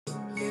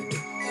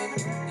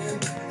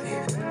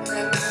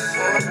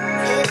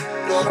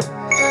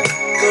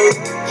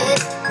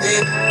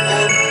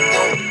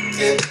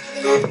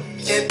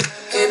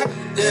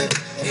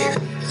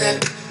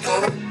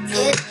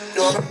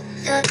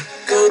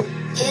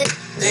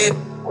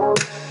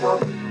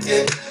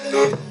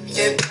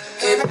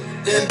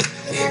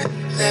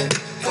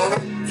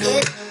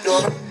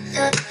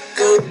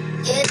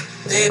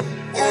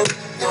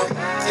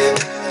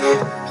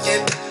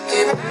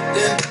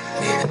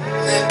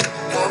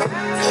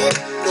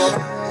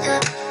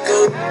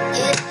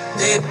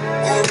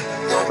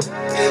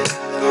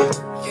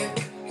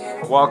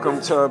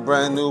Welcome to a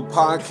brand new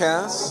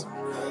podcast,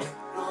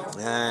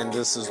 and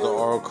this is the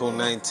Oracle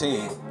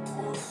 19,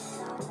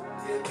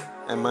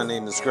 and my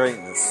name is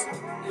Greatness.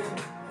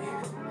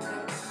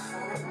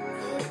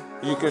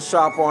 You can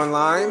shop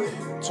online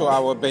to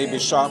our baby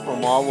shopper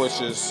mall, which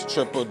is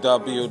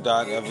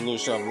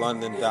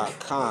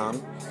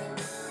www.evolutionoflondon.com.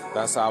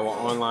 That's our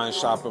online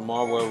shopping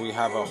mall where we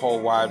have a whole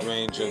wide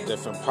range of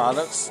different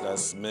products.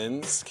 That's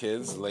men's,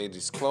 kids,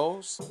 ladies'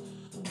 clothes,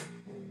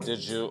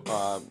 digital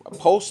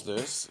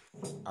posters.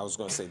 I was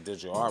going to say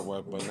digital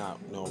artwork, but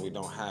no, we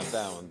don't have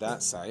that on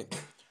that site.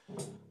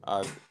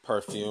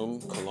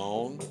 Perfume,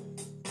 cologne,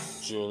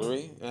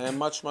 jewelry, and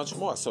much, much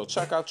more. So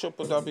check out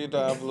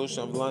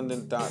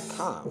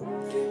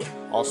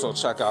www.evolutionoflondon.com. Also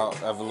check out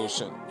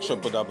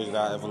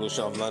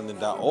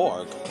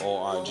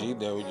www.evolutionoflondon.org.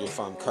 There you'll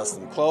find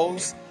custom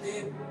clothes,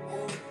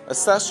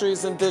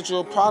 accessories, and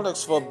digital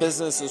products for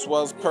business as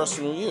well as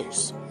personal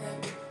use.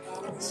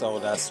 So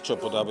that's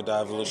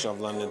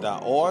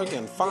www.evolutionoflondon.org.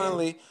 And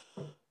finally,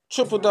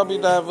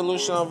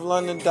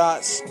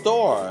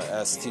 www.evolutionoflondon.store,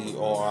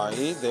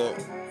 S-T-O-R-E.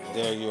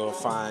 There you'll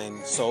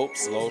find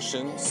soaps,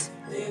 lotions,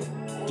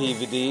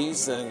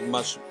 DVDs, and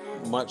much,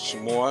 much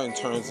more in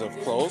terms of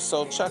clothes.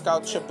 So check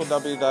out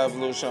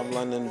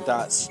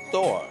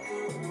www.evolutionoflondon.store.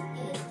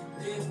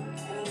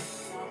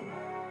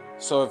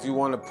 So if you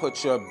want to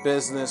put your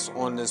business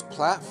on this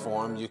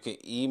platform, you can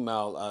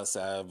email us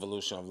at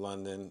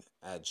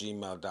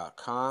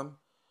evolutionoflondon@gmail.com.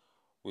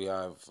 We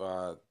have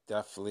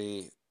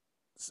definitely,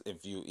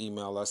 if you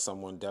email us,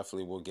 someone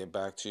definitely will get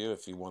back to you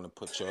if you want to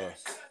put your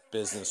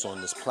business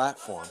on this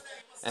platform.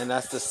 And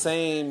that's the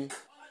same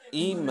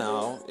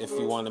email if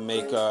you want to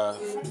make a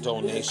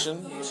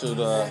donation to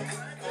the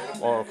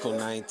Oracle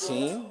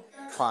 19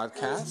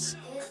 podcast.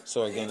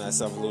 So again,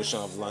 that's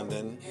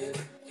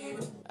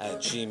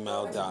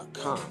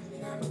evolutionoflondon@gmail.com.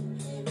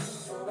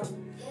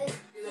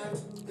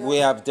 We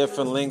have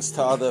different links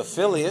to other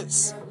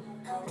affiliates.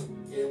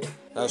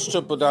 That's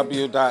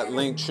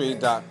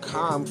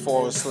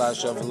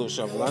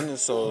www.linktree.com/evolutionoflondon.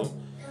 So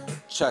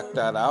check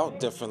that out.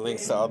 Different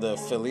links to other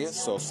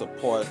affiliates. So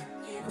support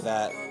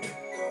that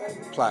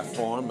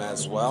platform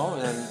as well.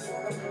 And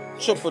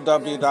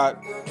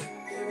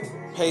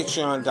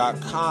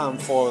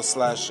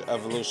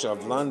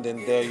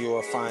www.patreon.com/evolutionoflondon. There you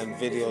will find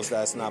videos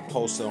that's not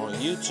posted on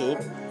YouTube,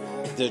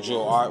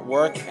 digital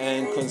artwork,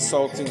 and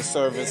consulting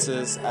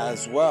services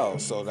as well.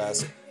 So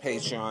that's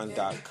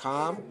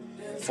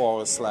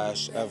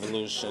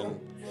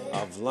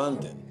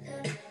patreon.com/evolutionoflondon.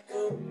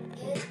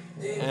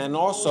 And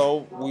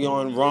also, we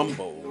on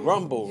rumble.com,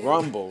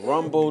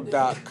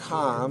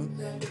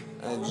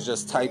 and you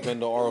just type in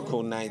the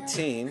Oracle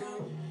 19,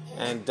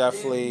 and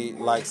definitely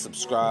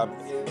subscribe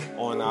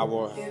on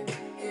our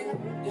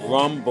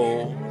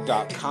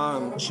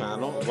rumble.com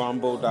channel,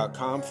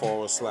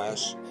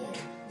 rumble.com/the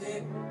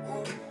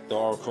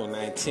Oracle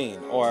 19,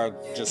 or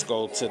just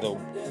go to the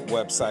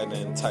website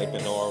and type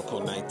in the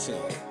Oracle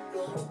 19.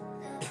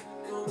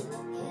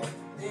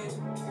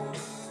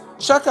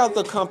 Check out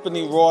the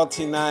company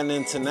Royalty 9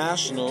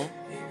 International.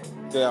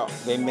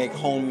 They make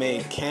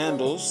homemade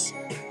candles,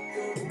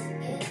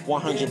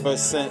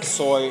 100%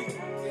 soy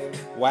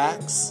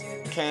wax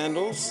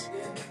candles,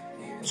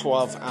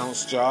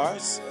 12-ounce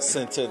jars,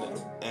 scented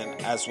and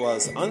as well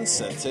as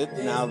unscented.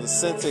 Now the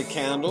scented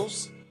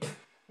candles,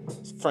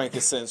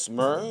 frankincense,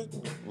 myrrh,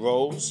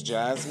 rose,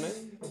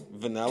 jasmine,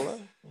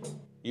 vanilla,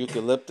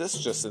 eucalyptus,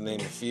 just to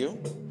name a few.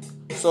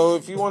 So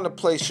if you want to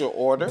place your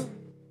order,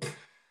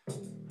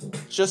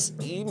 just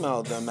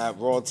email them at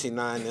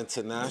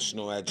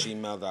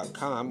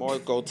royalty9international@gmail.com, or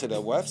go to their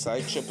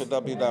website,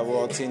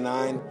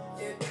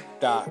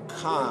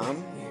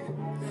 www.royalty9.com.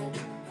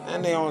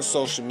 And they're on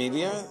social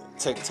media,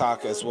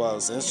 TikTok as well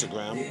as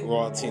Instagram,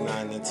 Royalty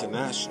 9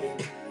 International.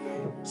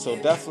 So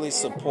definitely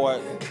support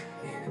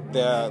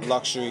their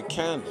luxury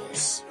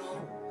candles,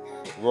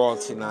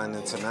 Royalty 9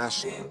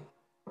 International.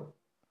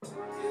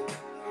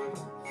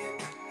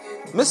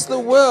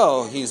 Mr.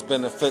 Will, he's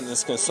been a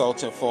fitness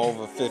consultant for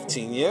over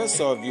 15 years,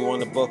 so if you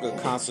want to book a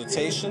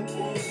consultation,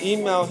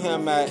 email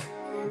him at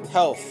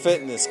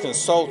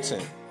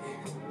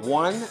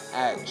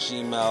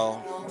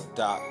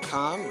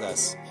healthfitnessconsultant1@gmail.com.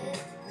 That's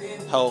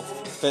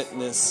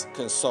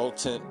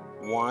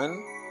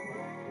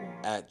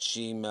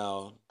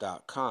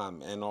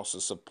healthfitnessconsultant1@gmail.com. And also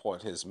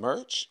support his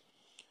merch,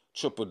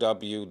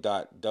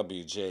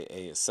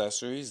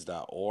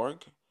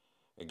 www.wjaccessories.org.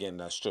 Again,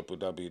 that's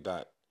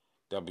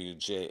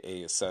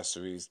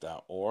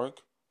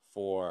www.wjaccessories.org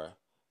for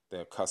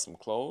their custom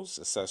clothes,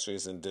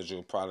 accessories, and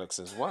digital products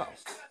as well.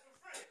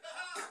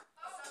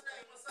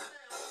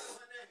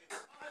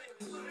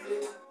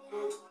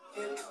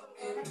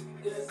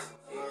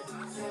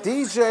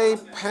 DJ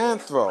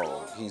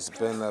Panthro, he's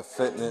been a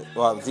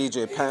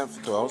DJ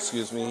Panthro,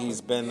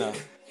 he's been a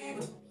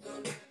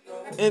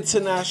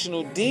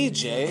international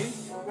DJ,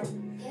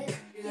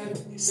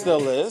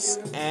 still is,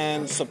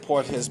 and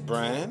support his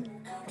brand.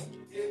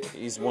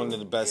 He's one of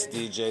the best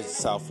DJs in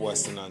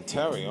Southwestern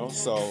Ontario.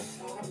 So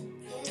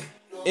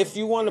if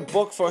you want to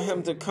book for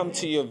him to come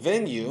to your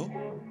venue,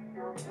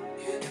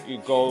 you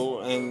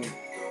go and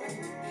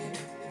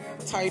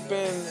type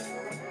in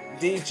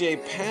DJ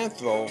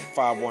Panthro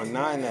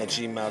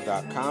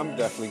 519@gmail.com.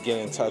 Definitely get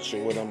in touch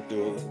with him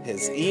through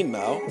his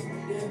email.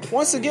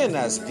 Once again,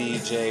 that's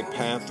DJ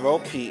Panthro,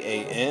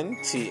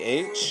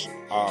 PANTHRO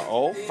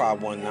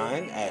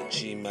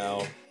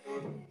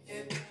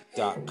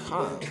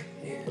 519@gmail.com.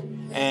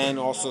 And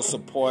also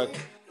support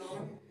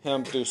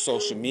him through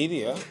social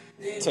media,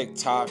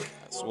 TikTok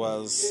as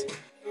well as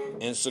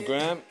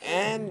Instagram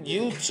and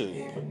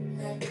YouTube.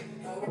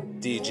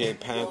 DJ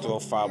Panthro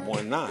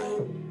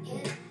 519.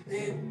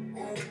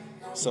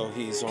 So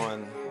he's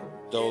on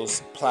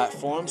those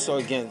platforms. So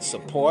again,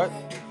 support,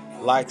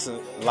 like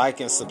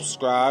and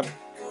subscribe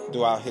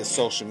throughout his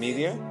social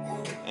media.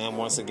 And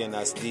once again,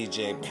 that's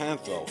DJ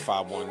Panthro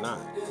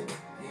 519.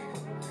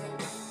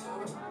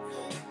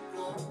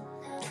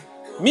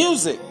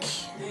 Music.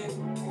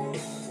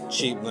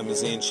 Cheap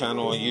Limousine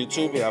channel on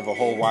YouTube. You have a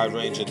whole wide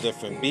range of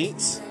different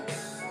beats.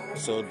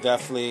 So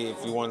definitely,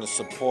 if you want to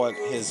support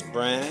his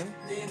brand,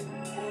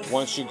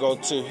 once you go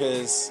to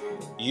his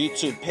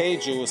YouTube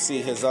page, you will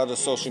see his other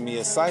social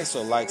media sites.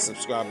 So like,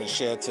 subscribe, and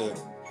share to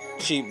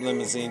Cheap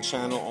Limousine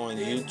channel on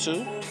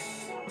YouTube.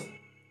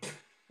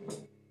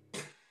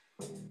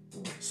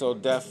 So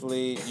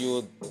definitely,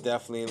 you'll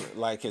definitely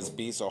like his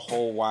beats, a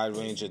whole wide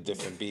range of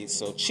different beats.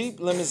 So Cheap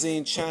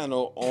Limousine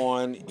channel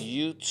on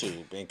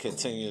YouTube, and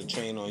continue to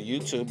train on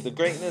YouTube. The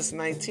Greatness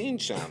 19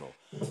 channel.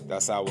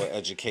 That's our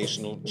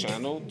educational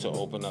channel to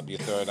open up your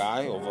third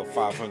eye. Over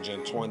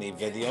 520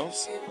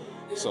 videos.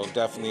 So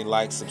definitely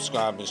like,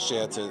 subscribe, and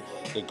share to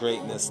the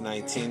Greatness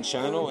 19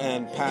 channel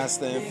and pass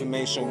the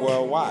information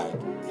worldwide.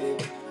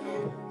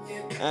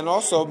 And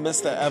also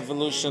Mr.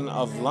 Evolution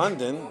of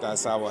London,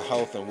 that's our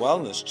health and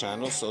wellness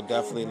channel. So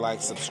definitely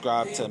like,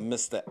 subscribe to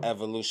Mr.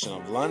 Evolution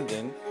of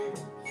London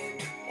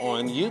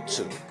on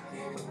YouTube.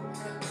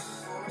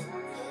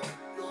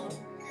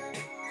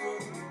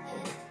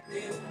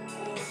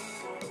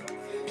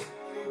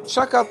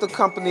 Check out the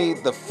company,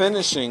 The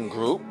Finishing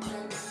Group.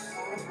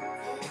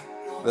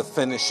 The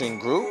Finishing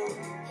Group.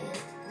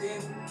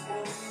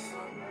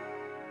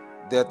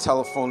 Their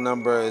telephone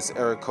number is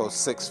area code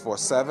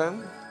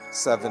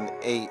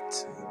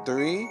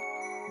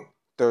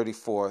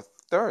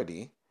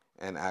 647-783-3430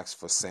 and ask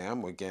for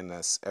Sam. Again,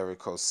 that's area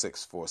code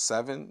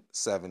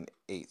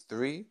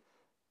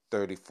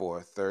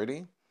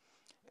 647-783-3430.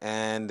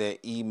 And their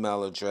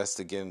email address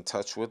to get in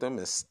touch with them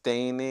is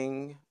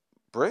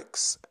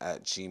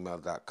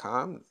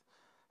stainingbricks@gmail.com.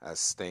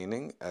 That's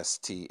staining,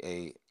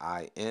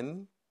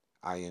 STAINING,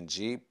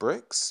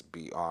 bricks,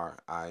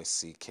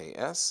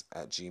 BRICKS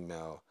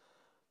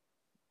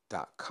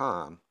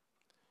 @gmail.com.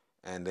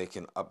 And they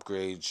can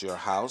upgrade your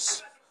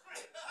house.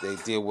 They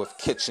deal with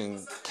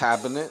kitchen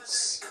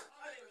cabinets,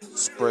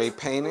 spray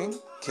painting,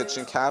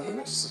 kitchen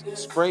cabinets,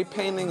 spray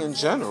painting in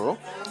general,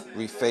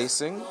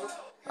 refacing,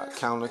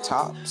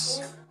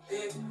 countertops,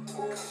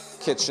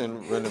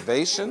 kitchen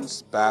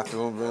renovations,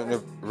 bathroom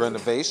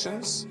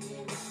renovations,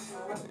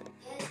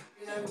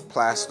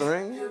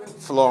 plastering,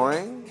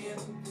 flooring,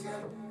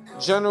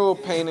 general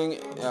painting,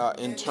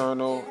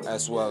 internal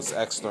as well as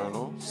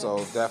external.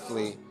 So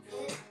definitely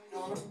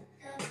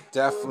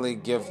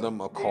give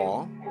them a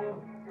call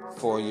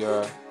for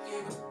your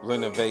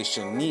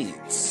renovation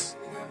needs.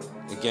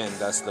 Again,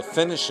 that's the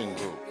Finishing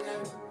Group.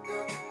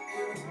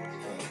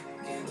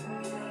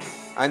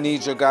 I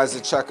need you guys to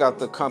check out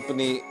the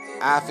company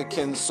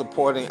Africans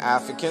Supporting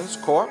Africans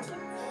Corp.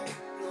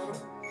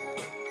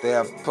 They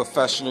have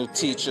professional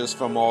teachers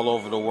from all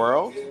over the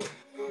world.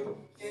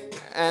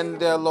 And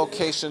their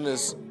location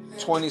is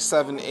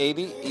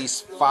 2780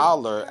 East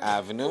Fowler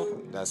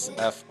Avenue. That's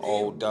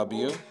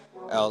FOWLER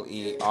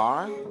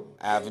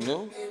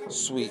Avenue,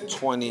 Suite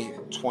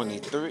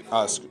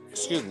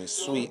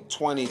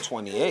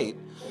 2028.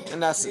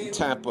 And that's in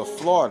Tampa,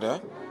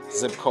 Florida.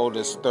 Zip code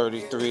is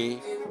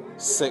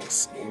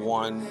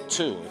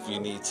 33612 if you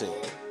need to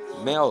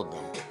mail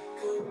them.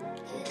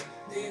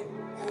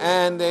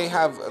 And they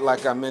have,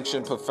 like I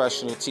mentioned,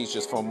 professional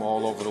teachers from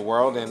all over the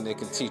world, and they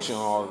can teach you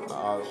on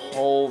a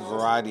whole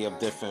variety of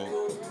different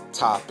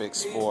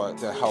topics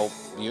to help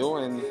you,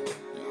 and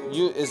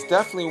it's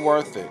definitely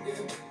worth it.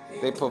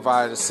 They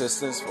provide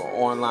assistance for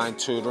online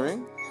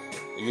tutoring.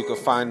 You can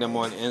find them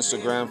on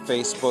Instagram,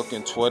 Facebook,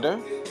 and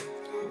Twitter.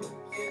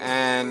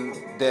 And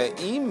their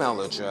email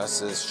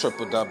address is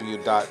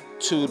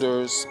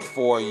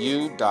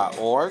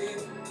www.tutors4u.org.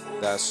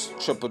 That's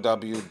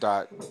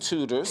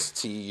www.tutors,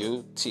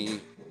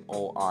 TUTORS,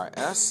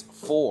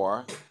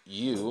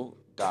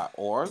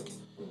 4u.org.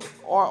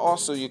 Or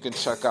also you can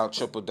check out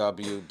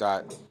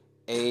www.asa-corp,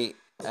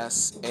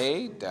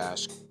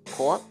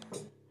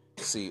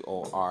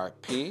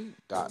 corp.org.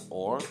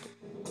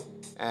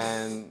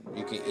 And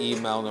you can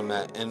email them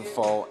at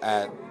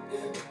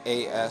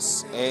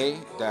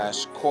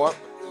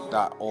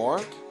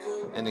info@asa-corp.org.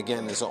 And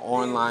again, it's an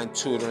online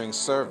tutoring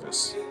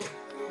service.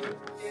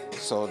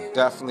 So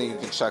definitely you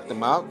can check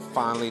them out.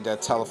 Finally, their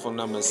telephone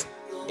number is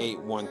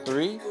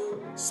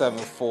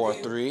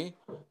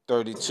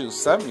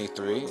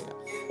 813-743-3273.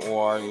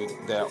 Or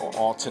their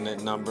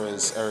alternate number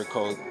is area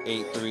code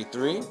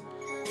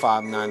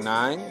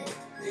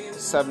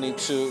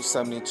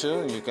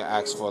 833-599-7272. And you can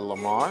ask for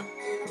Lamar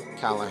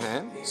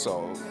Callahan.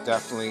 So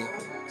definitely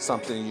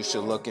something you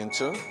should look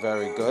into.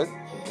 Very good.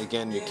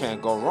 Again, you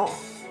can't go wrong.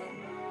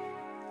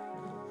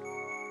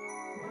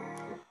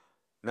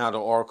 Now, the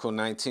Oracle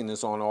 19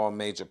 is on all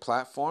major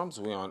platforms.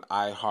 We're on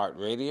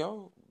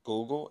iHeartRadio,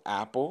 Google,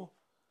 Apple,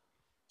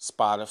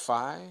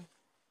 Spotify,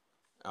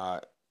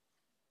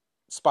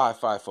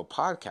 Spotify for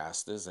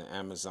podcasters, and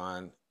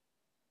Amazon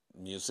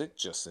Music,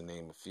 just to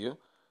name a few.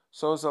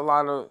 So there's a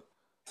lot of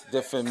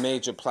different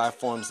major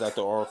platforms that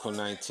the Oracle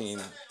 19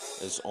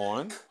 is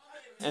on.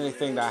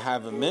 Anything that I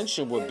haven't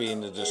mentioned would be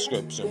in the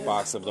description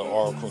box of the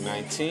Oracle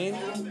 19.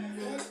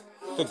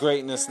 The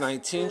Greatness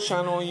 19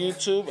 channel on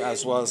YouTube,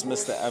 as well as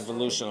Mr.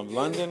 Evolution of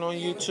London on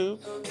YouTube.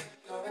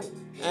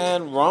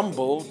 And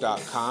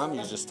rumble.com.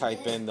 You just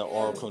type in the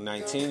Oracle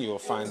 19. You will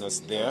find us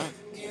there.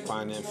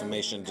 Find the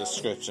information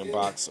description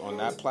box on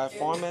that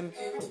platform. And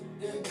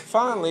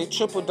finally,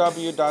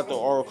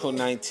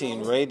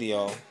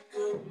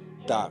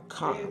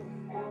 www.oracle19radio.com.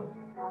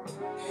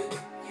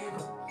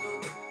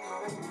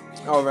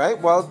 All right,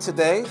 well,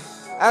 today,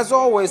 as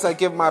always, I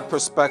give my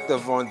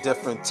perspective on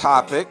different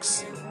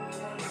topics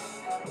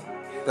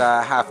that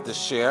I have to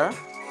share.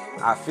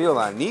 I feel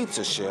I need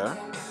to share.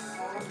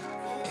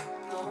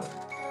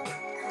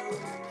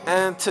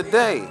 And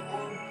today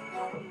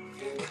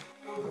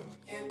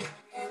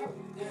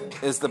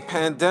is the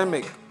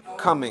pandemic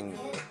coming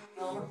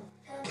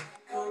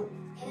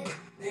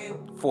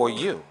for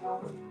you?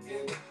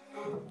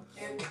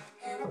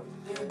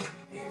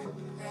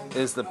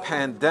 Is the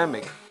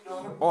pandemic,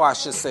 or I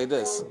should say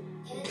this,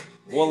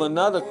 will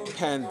another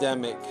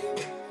pandemic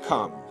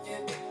come?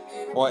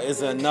 Or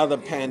is another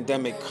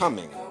pandemic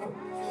coming?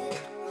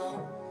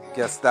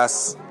 Guess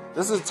this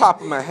is the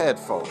top of my head,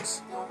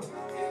 folks.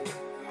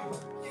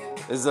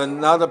 Is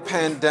another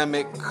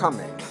pandemic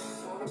coming?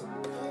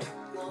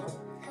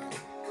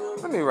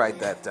 Let me write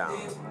that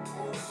down.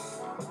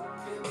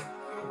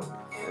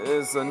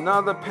 Is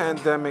another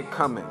pandemic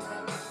coming?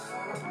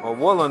 Or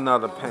will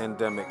another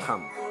pandemic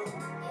come?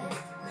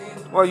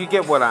 Well, you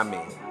get what I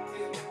mean.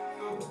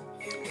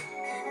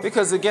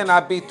 Because again,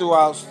 I be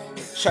throughout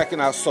checking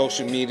out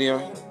social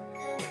media,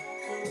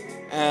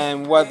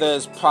 and whether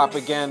it's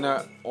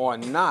propaganda or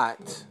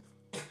not,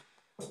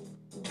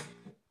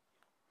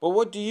 but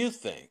what do you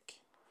think?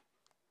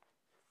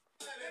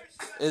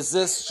 Is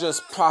this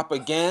just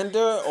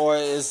propaganda, or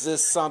is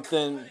this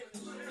something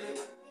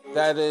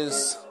that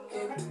is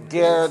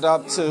geared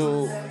up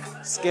to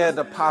scare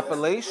the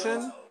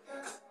population,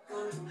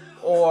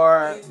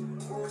 or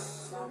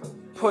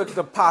put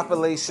the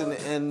population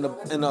in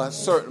a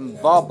certain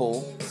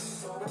bubble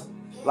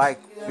like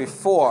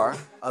before,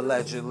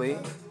 allegedly,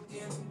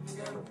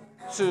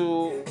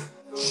 to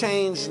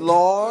change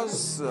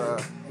laws?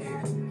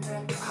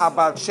 How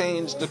about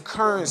change the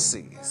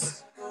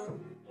currencies?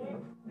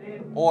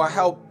 Or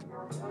help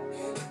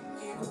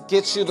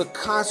get you to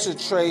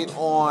concentrate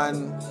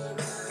on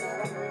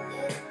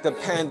the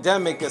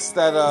pandemic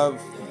instead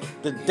of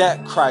the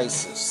debt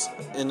crisis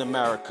in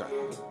America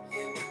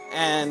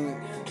and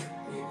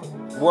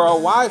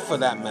worldwide, for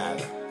that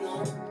matter.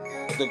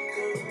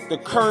 The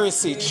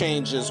currency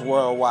changes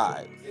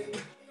worldwide,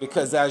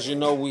 because as you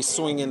know, we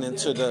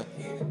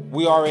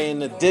are in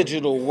the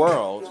digital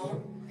world.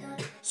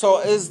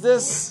 So is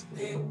this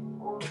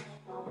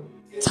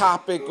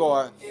topic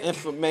or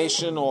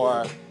information,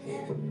 or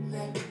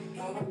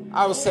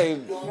I would say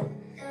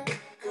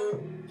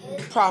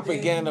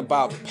propaganda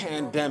about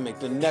pandemic,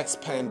 the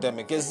next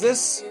pandemic, is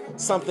this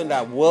something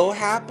that will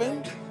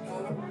happen?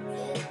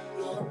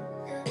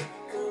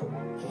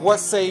 What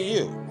say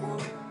you?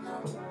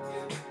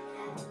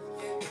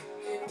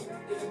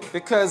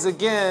 Because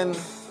again,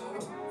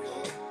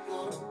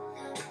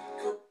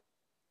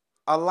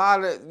 a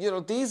lot of,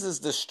 these is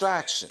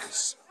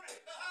distractions.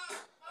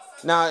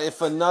 Now,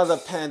 if another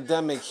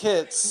pandemic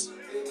hits,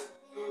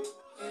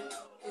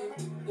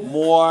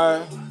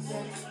 more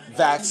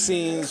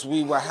vaccines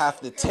we will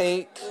have to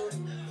take,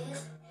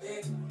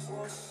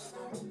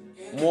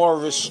 more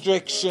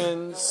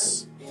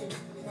restrictions,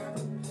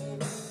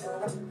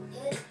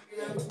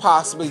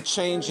 possibly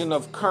changing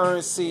of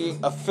currency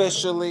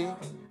officially,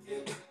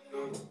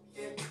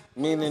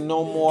 meaning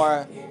no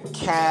more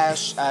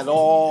cash at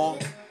all,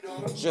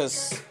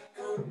 just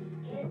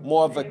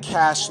more of a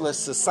cashless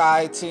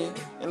society.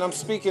 And I'm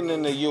speaking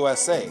in the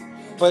USA,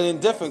 but in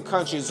different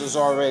countries it's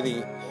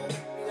already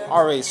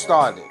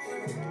started.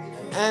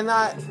 And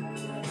I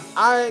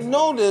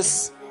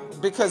noticed,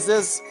 because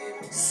there's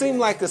seemed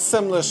like a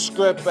similar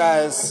script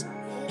as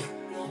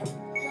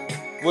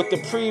with the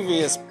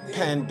previous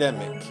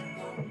pandemic.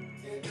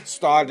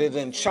 Started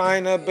in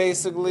China,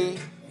 basically,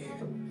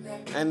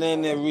 and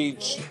then it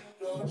reached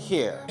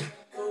here.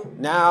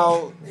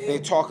 Now they're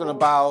talking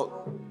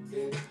about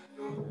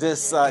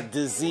this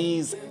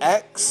disease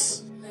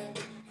X,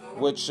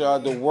 which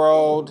the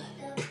World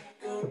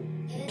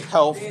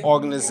Health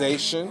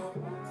Organization,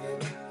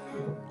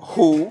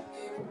 WHO,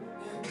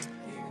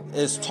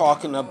 is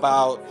talking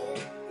about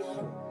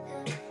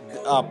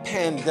a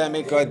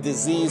pandemic or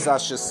disease, I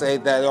should say,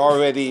 that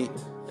already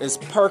is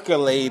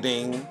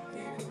percolating.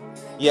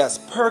 Yes,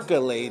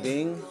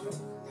 percolating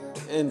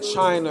in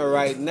China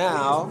right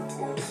now.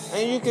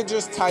 And you could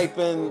just type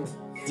in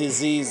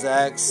disease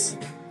X,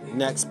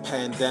 next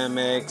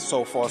pandemic,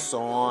 so forth,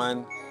 so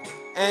on.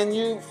 And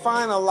you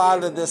find a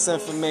lot of this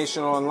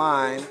information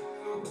online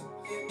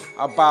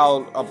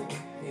about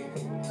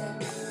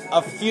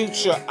a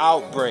future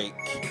outbreak.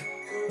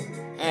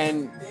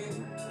 And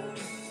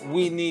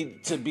we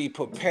need to be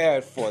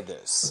prepared for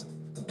this.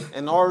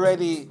 And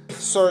already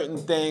certain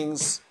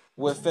things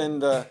within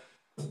the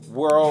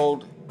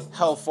World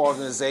Health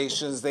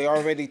Organizations, they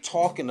already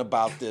talking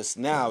about this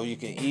now. You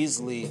can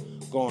easily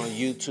go on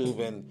YouTube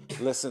and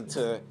listen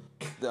to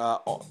the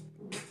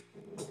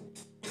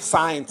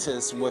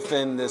scientists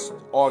within this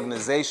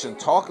organization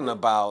talking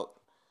about,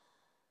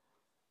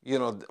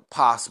 the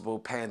possible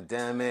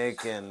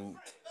pandemic and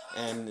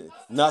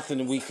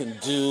nothing we can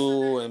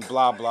do and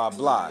blah, blah,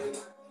 blah.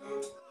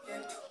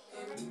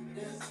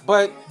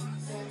 But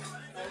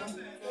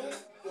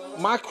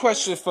my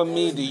question for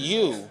me to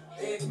you,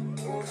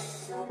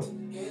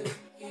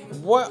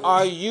 what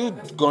are you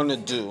going to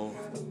do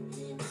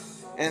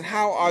and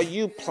how are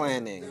you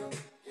planning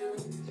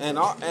and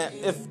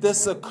if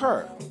this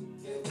occur?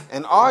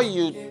 And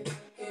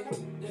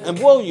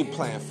will you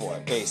plan for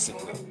it,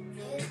 basically?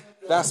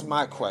 That's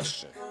my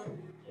question.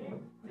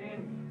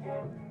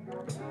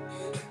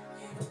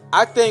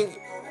 I think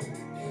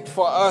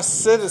for us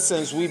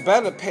citizens, we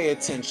better pay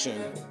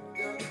attention.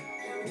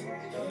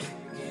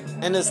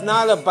 And it's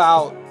not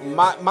about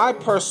my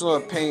personal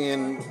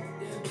opinion,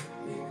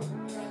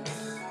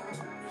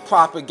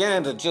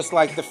 propaganda, just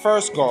like the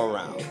first go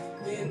around.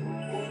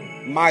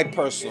 My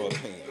personal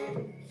opinion.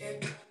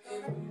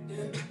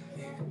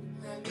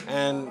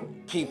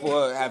 And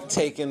people have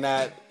taken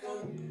that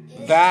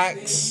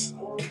vax,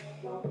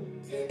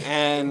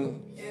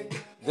 and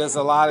there's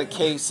a lot of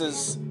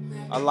cases,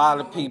 a lot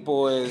of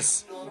people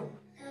is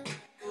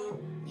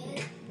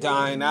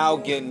dying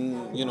out,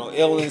 getting,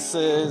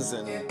 illnesses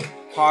and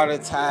heart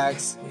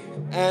attacks,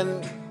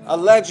 and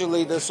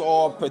allegedly this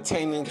all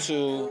pertaining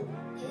to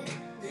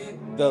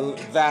the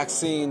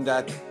vaccine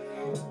that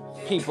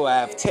people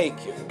have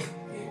taken.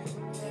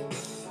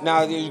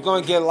 Now, you're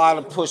going to get a lot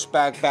of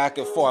pushback back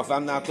and forth.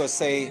 I'm not going to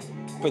say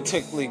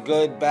particularly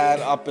good, bad,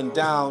 up and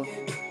down,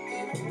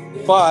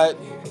 but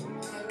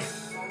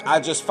I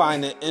just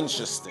find it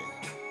interesting.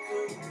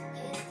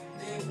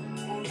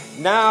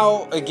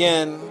 Now,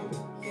 again,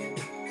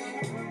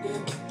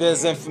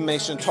 there's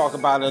information talk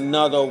about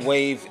another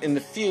wave in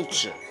the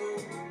future.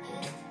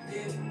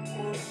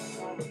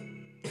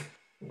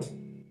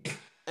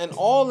 And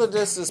all of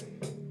this is,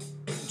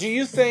 do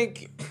you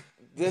think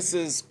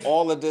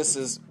all of this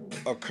is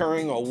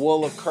occurring or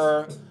will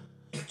occur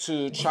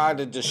to try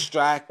to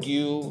distract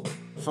you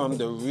from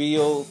the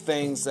real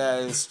things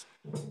that is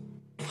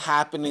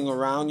happening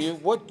around you?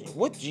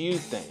 What do you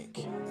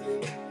think?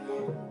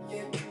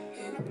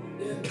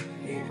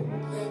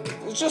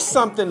 It's just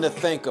something to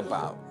think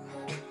about.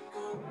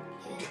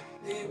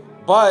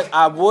 But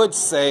I would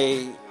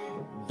say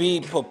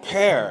be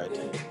prepared.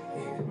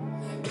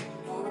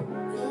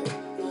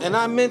 And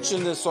I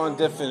mentioned this on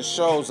different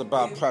shows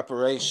about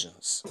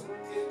preparations.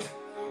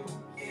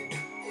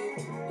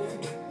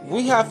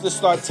 We have to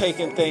start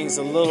taking things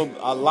a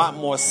lot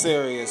more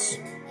serious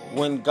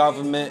when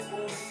government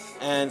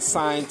and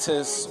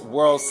scientists,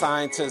 world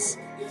scientists,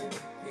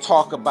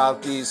 talk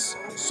about these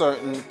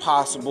certain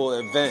possible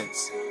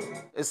events.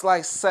 It's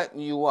like setting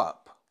you up.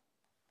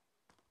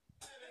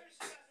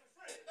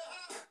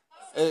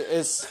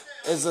 It's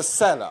a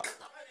setup,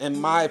 in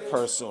my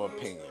personal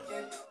opinion.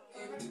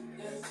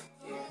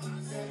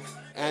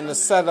 And a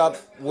setup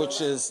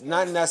which is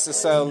not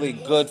necessarily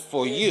good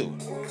for you.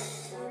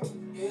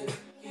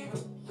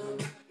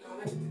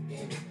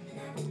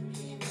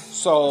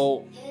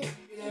 So,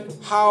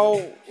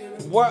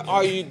 what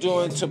are you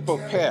doing to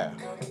prepare?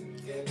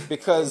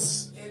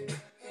 Because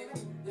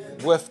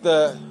with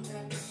the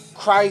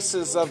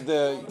crisis of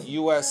the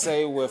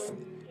USA, with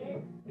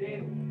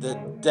the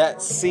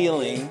debt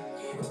ceiling,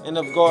 and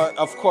of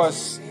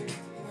course,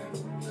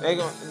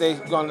 they're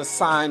going to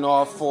sign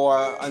off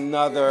for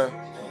another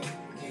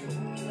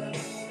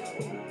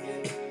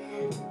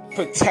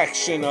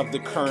protection of the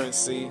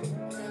currency.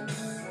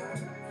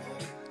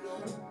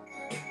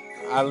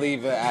 I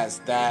leave it as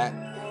that.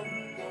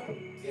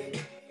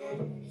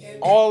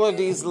 All of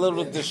these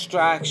little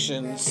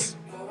distractions,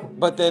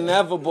 but the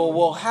inevitable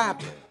will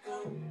happen.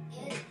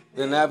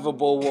 The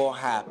inevitable will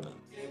happen.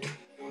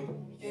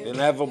 The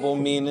inevitable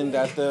meaning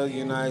that the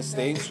United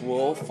States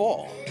will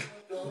fall.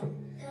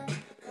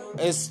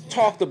 it's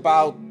talked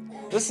about.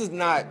 This is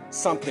not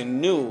something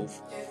new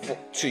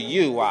to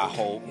you, I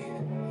hope.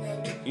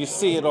 You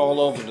see it all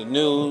over the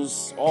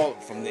news, all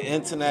from the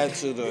internet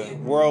to the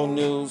world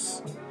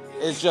news.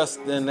 It's just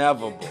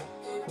inevitable.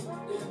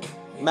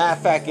 Matter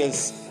of fact,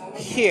 it's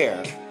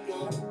here.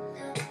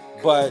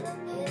 But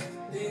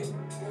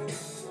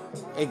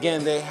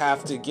again, they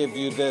have to give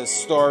you this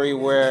story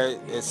where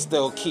it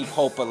still keep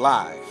hope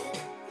alive.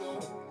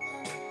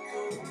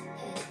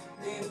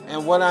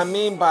 And what I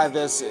mean by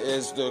this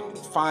is the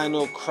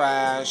final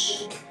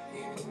crash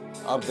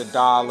of the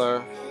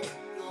dollar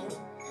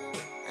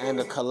and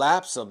the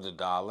collapse of the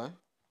dollar.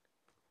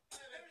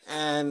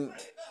 And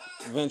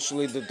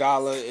eventually the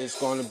dollar is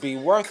going to be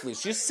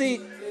worthless. You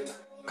see,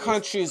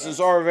 countries is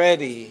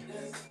already,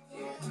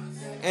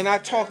 and I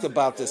talked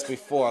about this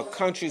before,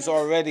 countries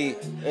already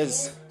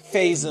is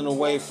phasing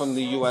away from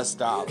the US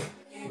dollar.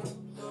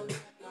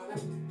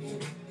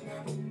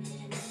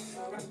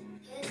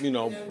 You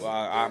know,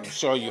 I'm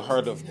sure you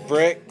heard of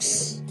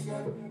BRICS.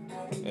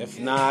 If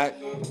not,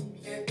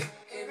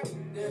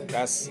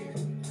 that's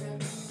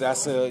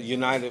a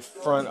united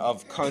front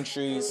of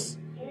countries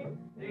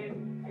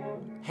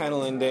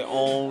handling their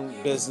own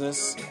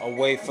business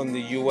away from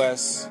the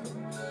U.S.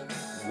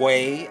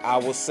 way, I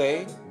will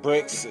say.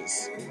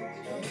 BRICS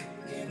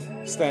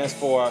stands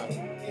for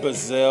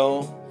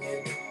Brazil,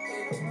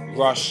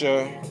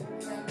 Russia,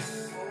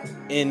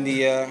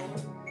 India,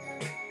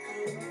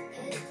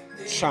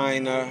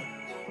 China,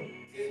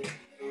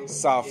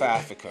 South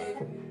Africa.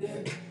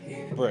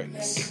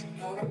 BRICS.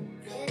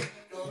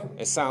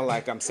 It sounds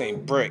like I'm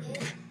saying brick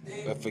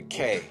with a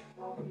K.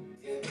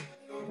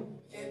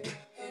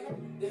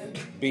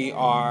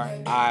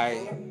 BRICS.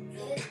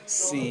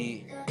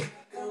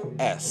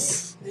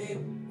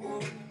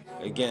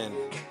 Again,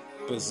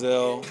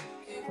 Brazil,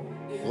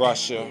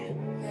 Russia,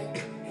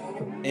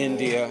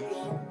 India,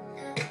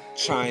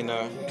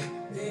 China,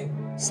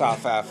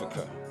 South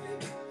Africa.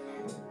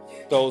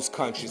 Those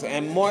countries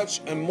and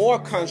more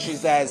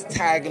countries that is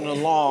tagging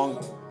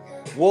along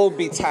will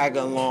be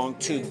tagging along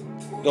to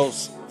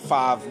those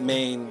 5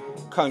 main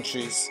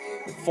countries,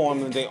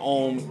 forming their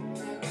own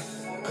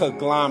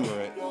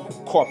conglomerate,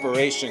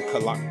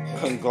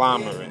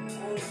 conglomerate.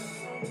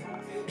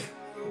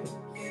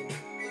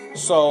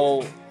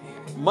 So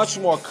much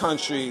more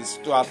countries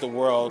throughout the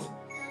world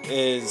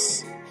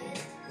is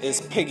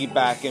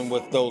piggybacking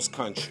with those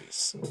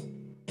countries.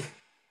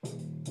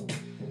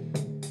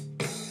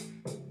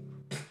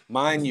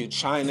 Mind you,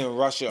 China and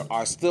Russia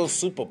are still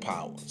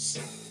superpowers.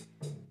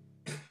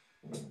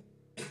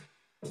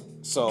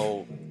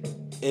 So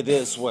it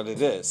is what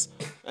it is.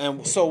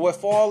 And so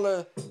with all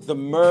the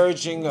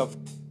merging of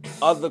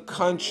other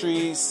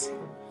countries,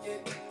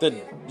 the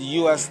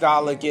US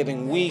dollar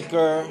getting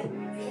weaker,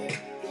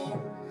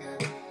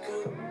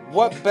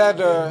 what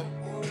better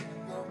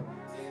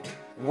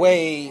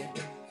way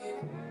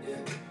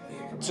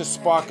to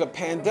spark a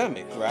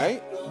pandemic,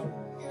 right?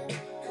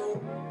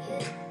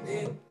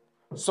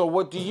 So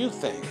what do you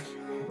think?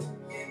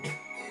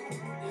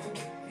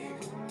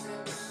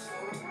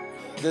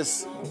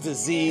 This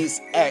disease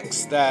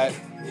X that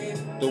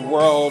the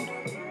World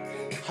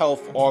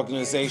Health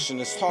Organization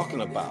is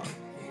talking about.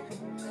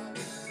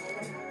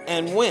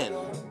 And when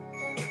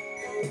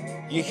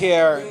you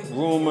hear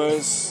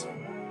rumors,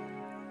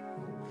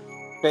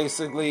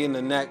 basically in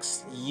the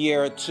next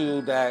year or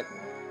two, that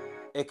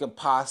it could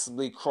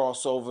possibly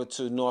cross over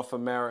to North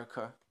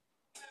America,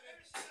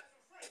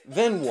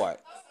 then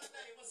what?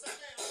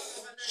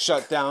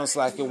 Shutdowns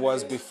like it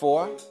was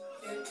before?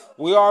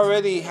 We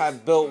already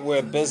have built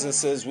where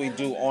businesses, we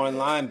do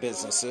online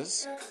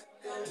businesses.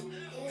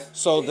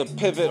 So the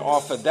pivot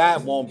off of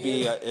that won't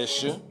be an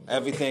issue.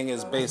 Everything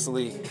is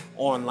basically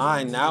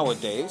online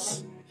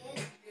nowadays.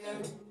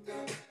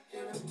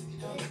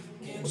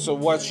 So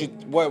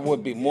what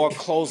would be more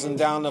closing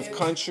down of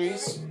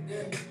countries?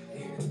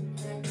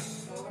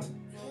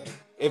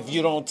 If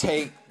you don't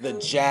take the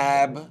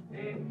jab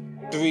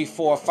 3,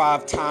 4,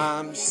 5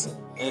 times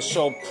and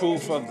show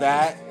proof of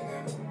that,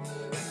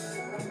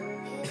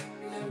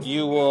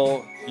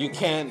 you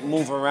can't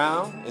move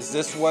around. Is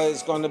this what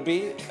it's going to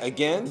be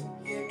again?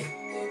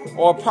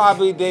 Or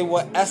probably they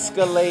will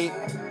escalate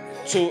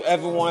to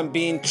everyone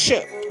being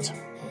chipped.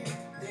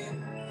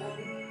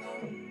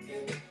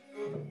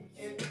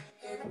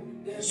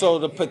 So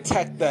to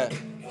protect the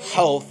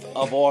health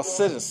of all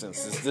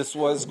citizens. Is this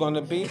what it's going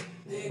to be?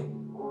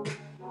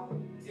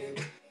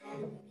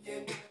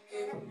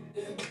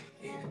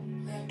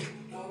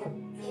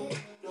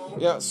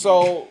 Yeah,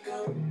 so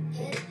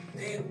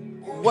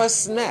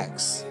what's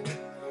next?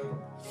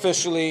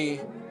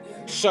 Officially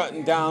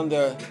shutting down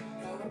the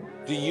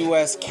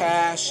U.S.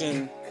 cash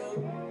and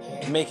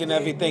making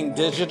everything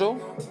digital?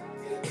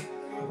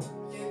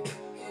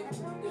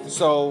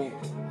 So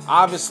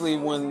obviously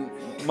when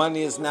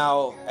money is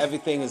now,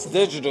 everything is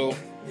digital,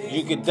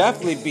 you could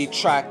definitely be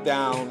tracked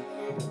down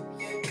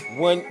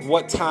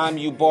what time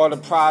you bought a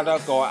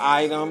product or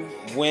item,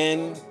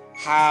 when,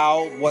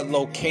 how, what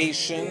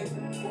location.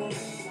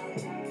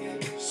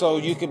 So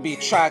you could be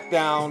tracked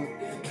down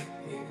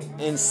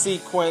in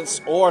sequence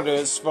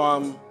orders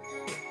from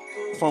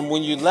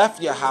when you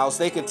left your house.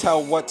 They could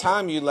tell what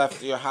time you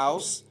left your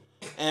house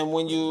and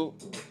when you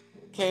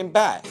came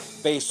back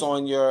based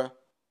on your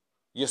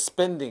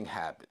spending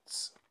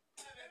habits.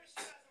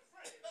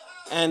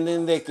 And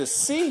then they could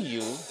see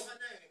you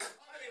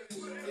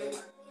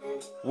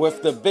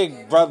with the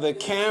Big Brother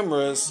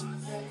cameras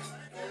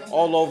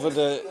all over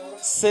the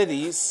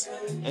cities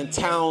and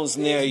towns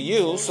near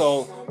you,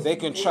 so they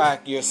can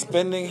track your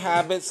spending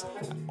habits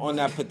on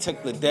that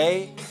particular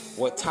day,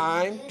 what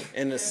time,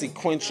 in a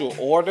sequential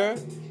order,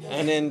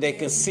 and then they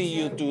can see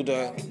you through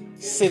the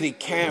city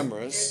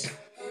cameras.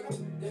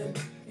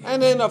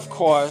 And then, of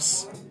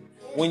course,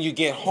 when you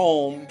get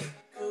home,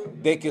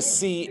 they can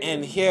see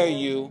and hear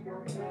you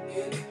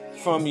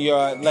from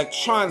your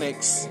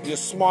electronics, your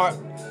smart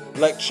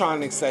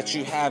electronics that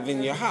you have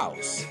in your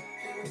house.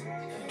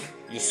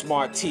 Your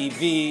smart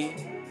TV,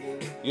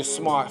 your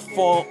smart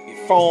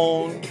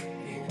phone,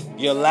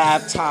 your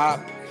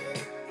laptop,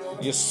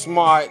 your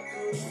smart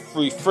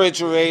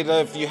refrigerator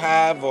if you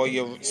have, or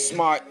your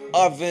smart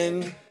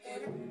oven,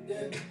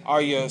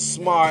 or your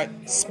smart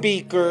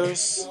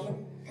speakers,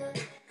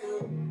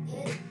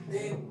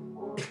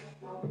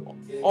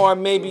 or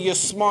maybe your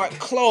smart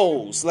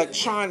clothes,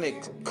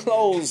 electronic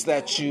clothes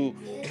that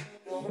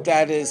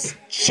is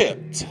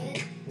chipped.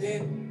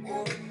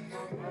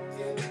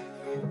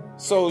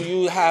 So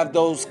you have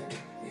those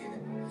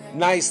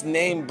nice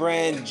name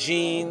brand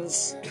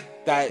jeans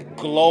that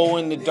glow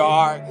in the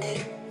dark.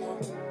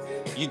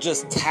 You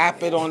just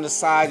tap it on the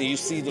side and you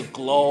see the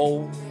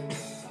glow.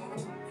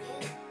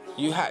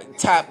 You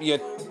tap your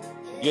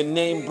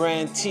name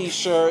brand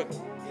t-shirt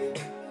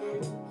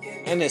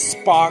and it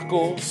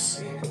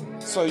sparkles.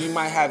 So you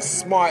might have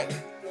smart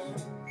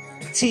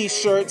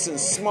t-shirts and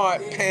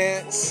smart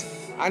pants.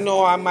 I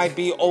know I might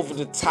be over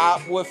the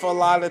top with a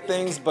lot of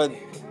things, but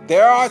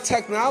there are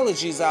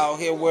technologies out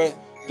here where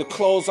the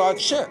clothes are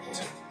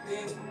chipped.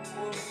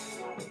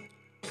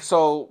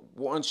 So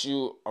once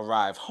you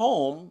arrive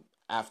home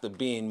after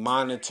being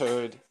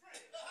monitored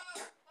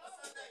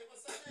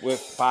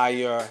by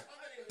your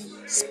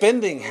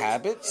spending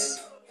habits,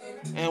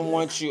 and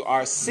once you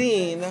are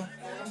seen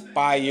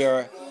by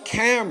your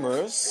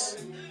cameras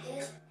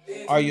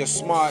or your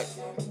smart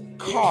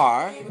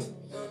car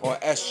or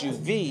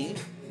SUV,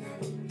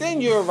 then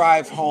you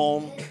arrive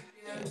home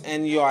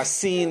and you are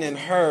seen and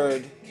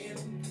heard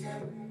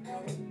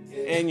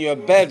in your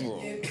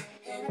bedroom.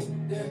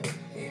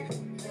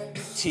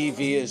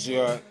 TV is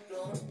your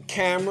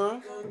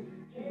camera,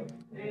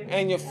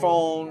 and your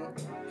phone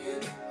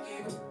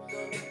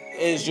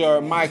is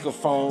your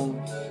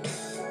microphone.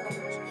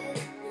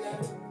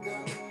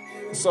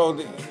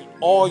 So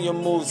all your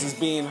moves is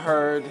being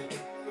heard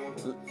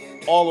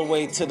all the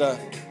way to the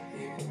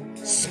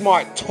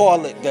smart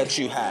toilet that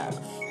you have.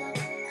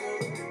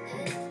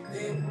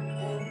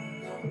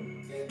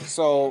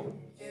 So,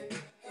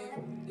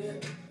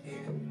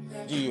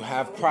 do you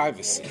have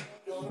privacy?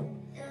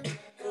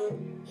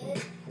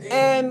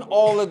 And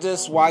all of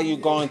this while you're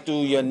going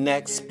through your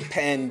next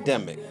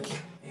pandemic.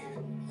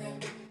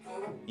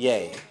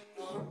 Yay.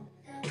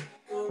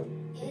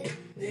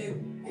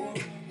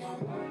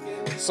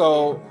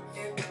 So,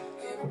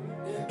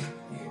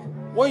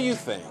 what do you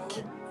think?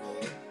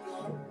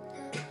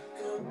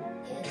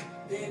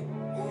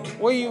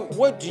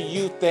 What do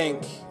you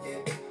think?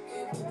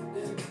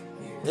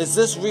 Is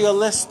this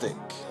realistic?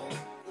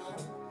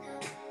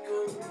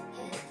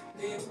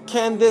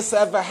 Can this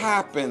ever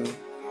happen?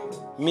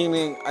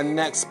 Meaning a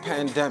next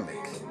pandemic?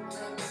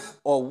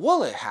 Or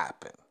will it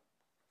happen?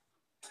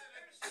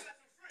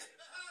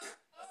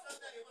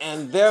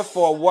 And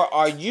therefore, what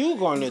are you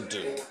going to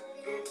do?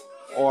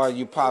 Or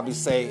you probably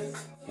say,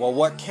 well,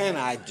 what can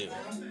I do?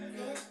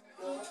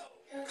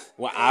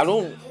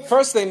 Well,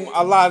 first thing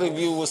a lot of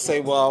you will say,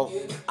 well,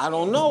 I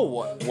don't know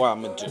what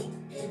I'm going to do.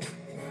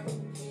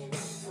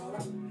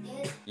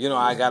 You know,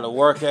 I got to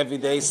work every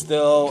day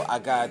still. I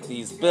got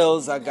these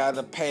bills I got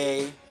to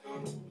pay.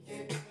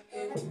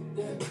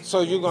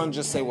 So you're going to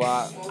just say,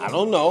 well, I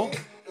don't know.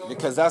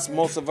 Because that's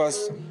most of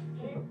us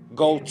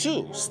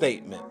go-to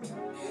statement.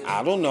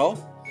 I don't know.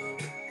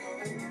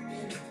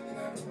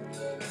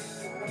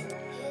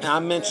 Now, I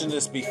mentioned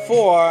this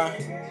before.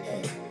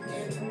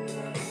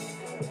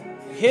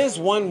 Here's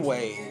one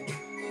way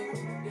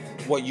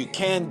what you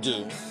can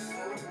do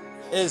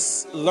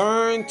is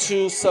learn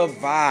to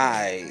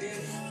survive.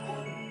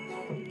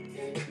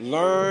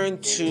 Learn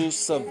to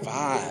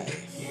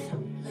survive.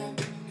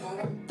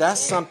 That's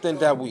something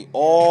that we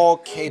all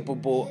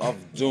capable of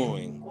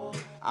doing.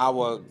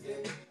 Our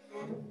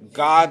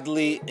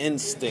godly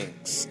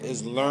instincts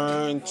is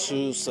learn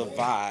to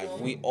survive.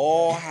 We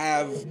all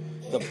have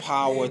the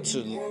power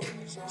to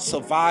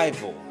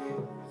survival.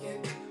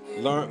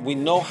 We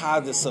know how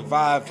to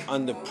survive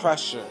under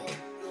pressure.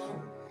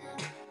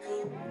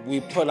 We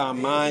put our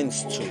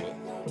minds to it.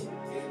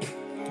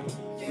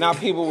 Now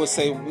people would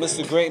say,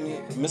 Mr.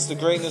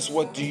 Greatness,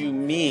 what do you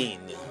mean?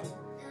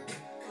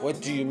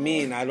 What do you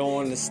mean? I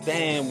don't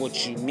understand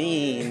what you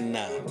mean.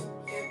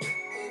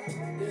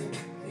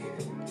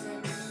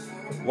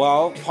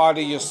 Well, part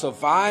of your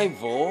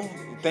survival,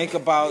 think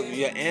about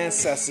your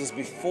ancestors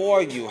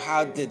before you.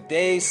 How did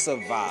they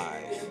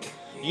survive?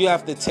 You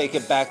have to take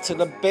it back to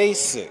the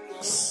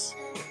basics.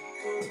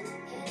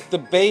 The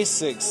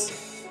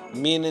basics,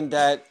 meaning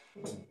that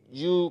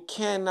you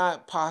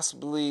cannot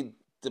possibly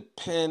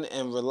depend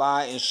and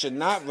rely and should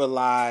not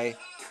rely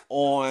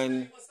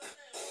on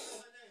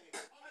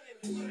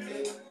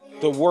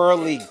the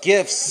worldly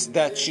gifts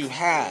that you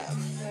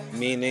have,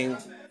 meaning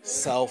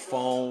cell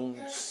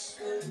phones,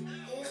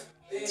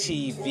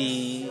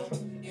 TV,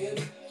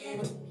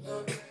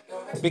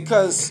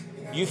 because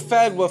you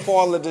fed with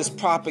all of this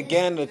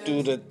propaganda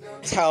through the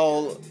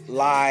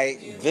tell-lie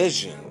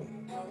vision.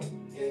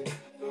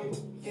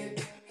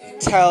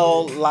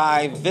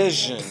 Tell-lie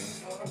vision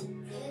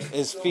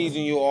is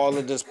feeding you all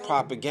of this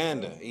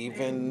propaganda,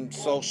 even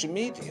social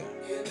media,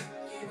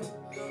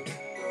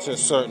 to a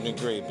certain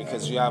degree,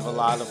 because you have a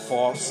lot of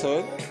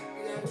falsehood,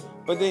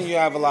 but then you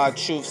have a lot of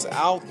truths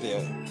out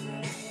there.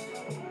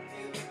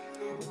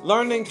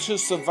 Learning to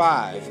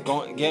survive,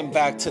 getting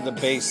back to the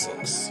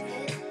basics.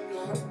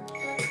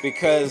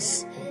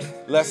 Because,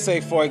 let's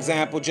say, for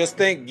example, just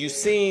think, you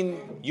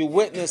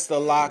witnessed the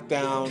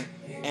lockdown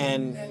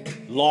and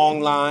long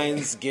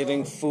lines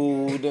getting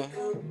food,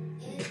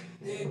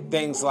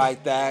 things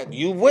like that.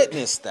 You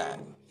witnessed that.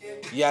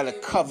 You had to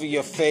cover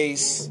your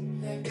face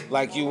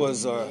like you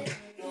was a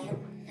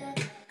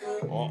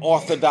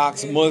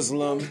Orthodox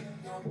Muslim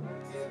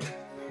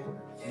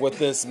with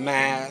this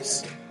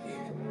mask.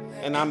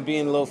 And I'm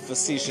being a little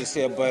facetious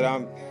here, but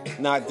I'm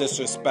not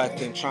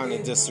trying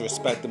to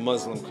disrespect the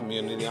Muslim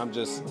community. I'm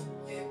just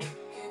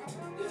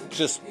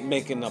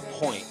making a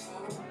point.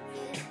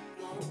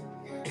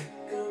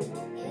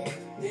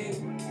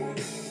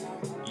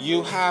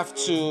 You have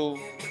to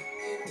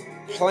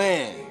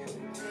plan.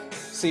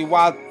 See,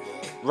 while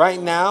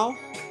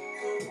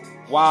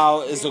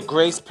it's a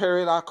grace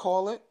period, I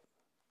call it.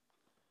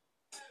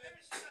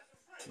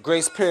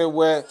 Grace period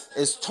where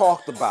it's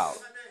talked about.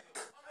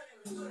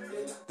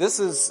 This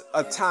is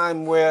a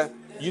time where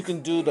you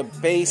can do the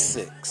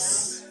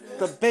basics.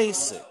 The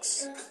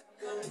basics.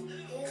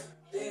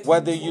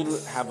 Whether you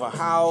have a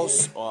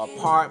house or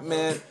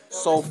apartment,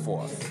 so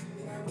forth.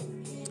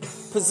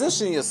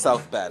 Position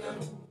yourself better.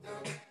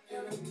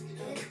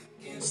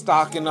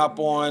 Stocking up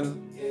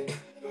on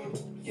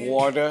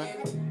water.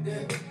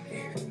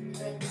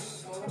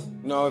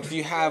 If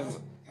you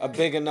have a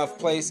big enough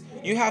place,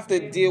 you have to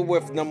deal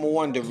with, number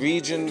one, the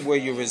region where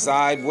you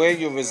reside,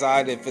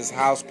 if it's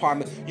house,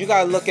 apartment. You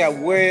got to look at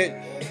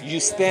where you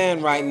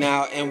stand right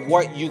now and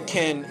what you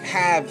can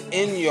have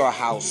in your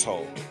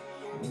household,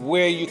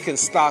 where you can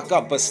stock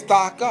up. But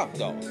stock up,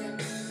 though.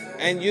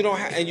 And you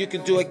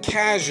can do it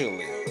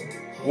casually.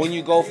 When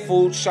you go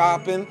food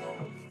shopping,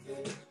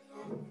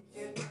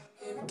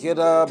 get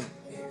a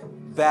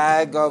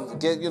bag of,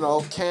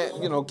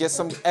 get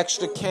some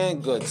extra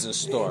canned goods and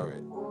store it.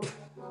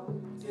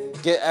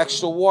 Get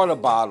extra water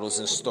bottles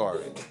and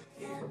store it.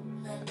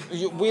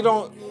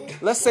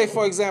 Let's say,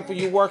 for example,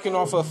 you're working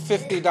off a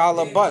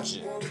 $50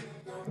 budget.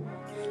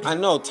 I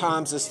know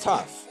times is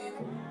tough.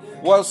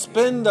 Well,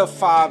 spend the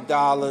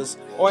 $5,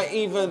 or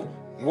even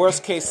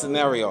worst case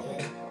scenario,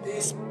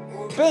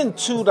 spend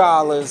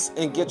 $2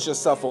 and get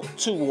yourself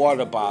 2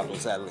 water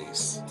bottles at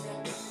least.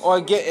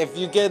 Or if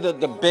you get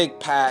the big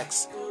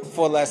packs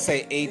for, let's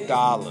say,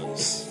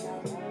 $8.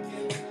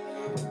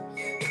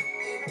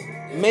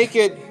 Make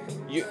it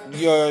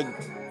your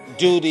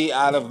duty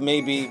out of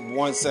maybe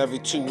once every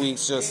 2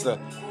 weeks just to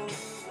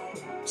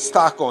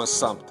stock on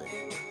something.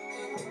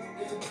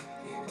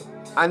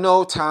 I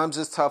know times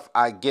is tough,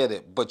 I get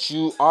it, but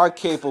you are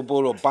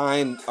capable of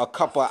buying a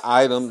couple of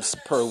items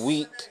per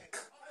week.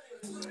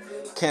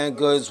 Canned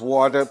goods,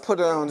 water, put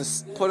it on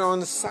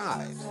the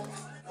side.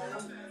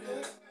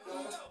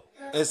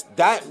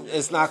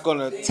 It's not going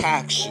to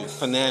tax you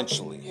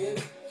financially.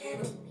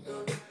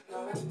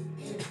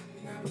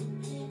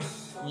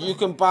 You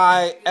can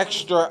buy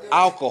extra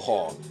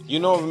alcohol.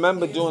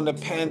 Remember during the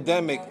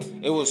pandemic,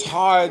 it was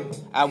hard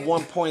at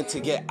one point to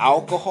get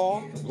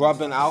alcohol,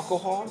 rubbing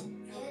alcohol.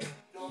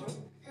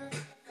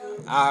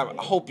 I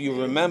hope you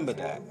remember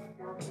that.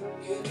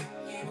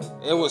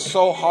 It was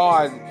so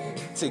hard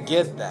to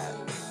get that.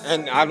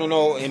 And I don't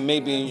know,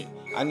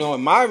 I know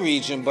in my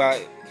region,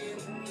 but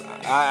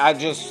I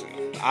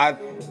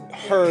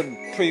heard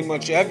pretty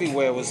much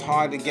everywhere it was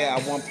hard to get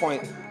at one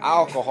point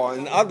alcohol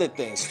and other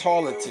things,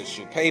 toilet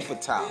tissue, paper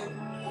towel.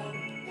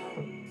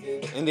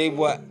 And they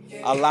would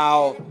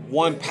allow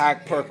 1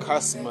 pack per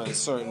customer in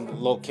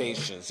certain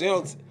locations.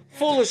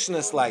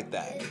 Foolishness like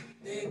that.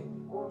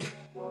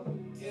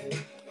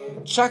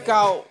 Check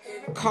out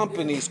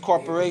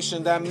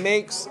corporation that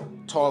makes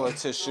toilet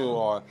tissue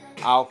or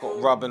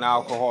rubbing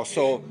alcohol,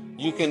 so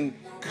you can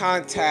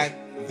contact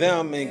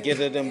them and get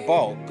it in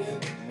bulk,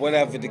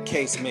 whatever the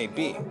case may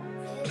be.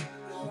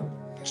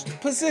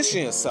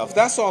 Position yourself.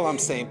 That's all I'm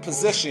saying.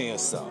 Position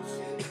yourself.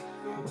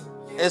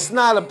 It's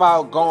not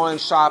about going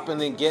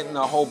shopping and getting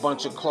a whole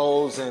bunch of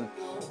clothes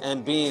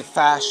and being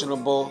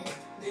fashionable.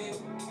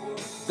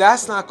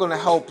 That's not going to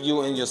help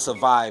you in your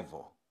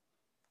survival.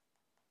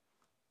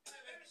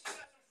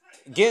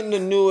 getting the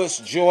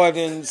newest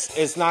Jordans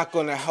is not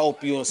going to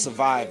help you in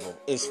survival.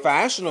 It's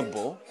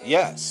fashionable,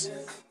 yes,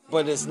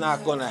 but it's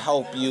not going to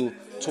help you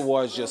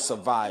towards your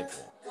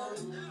survival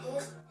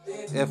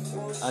if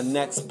a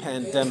next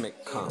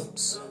pandemic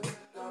comes.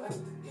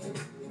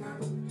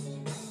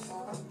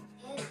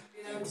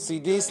 See,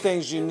 these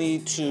things you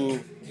need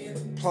to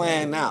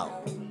plan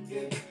out.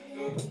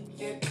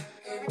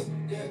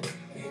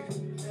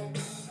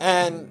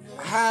 And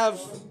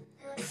have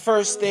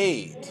first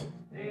aid.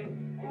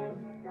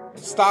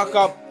 Stock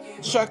up,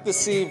 check to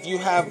see if you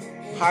have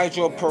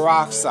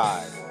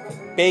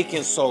hydroperoxide,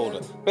 baking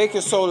soda.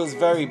 Baking soda is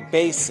very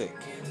basic.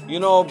 You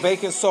know,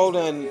 baking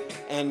soda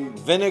and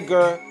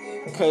vinegar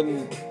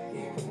can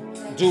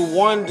do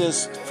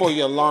wonders for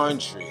your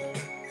laundry.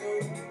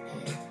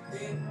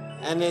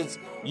 And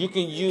you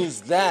can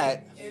use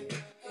that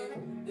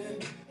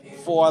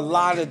for a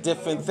lot of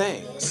different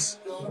things.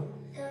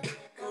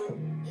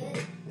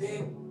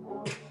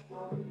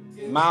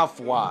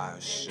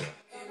 Mouthwash,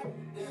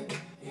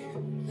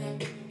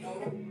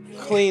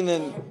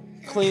 cleaning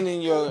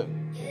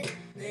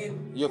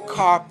your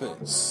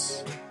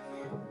carpets,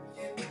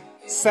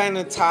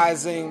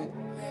 sanitizing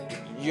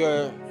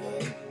your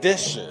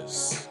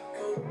dishes,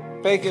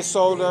 baking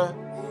soda,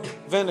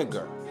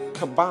 vinegar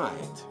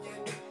combined.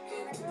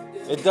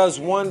 It does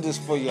wonders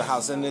for your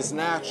house and it's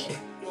natural.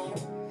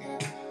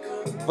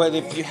 But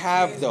if you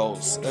have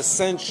those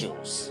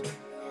essentials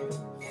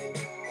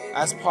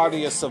as part of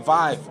your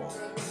survival,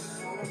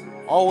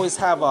 always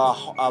have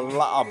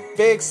a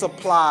big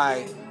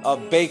supply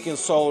of baking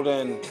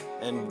soda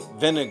and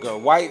vinegar,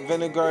 white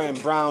vinegar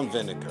and brown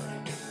vinegar.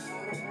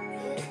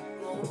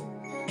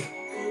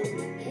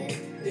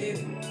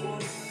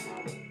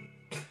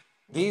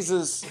 These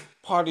is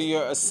part of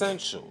your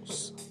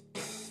essentials.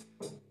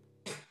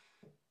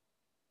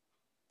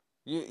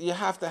 You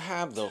have to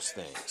have those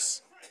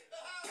things.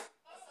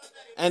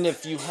 And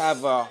if you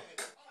have a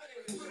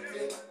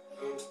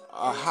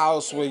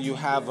house where you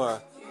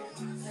have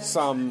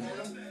some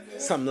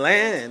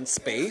land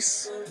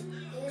space,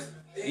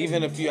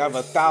 even if you have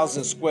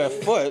 1,000 square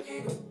foot,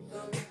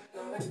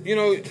 you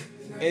know,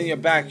 in your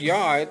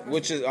backyard,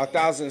 which is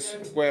 1,000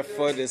 square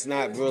foot is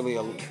not really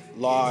a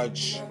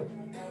large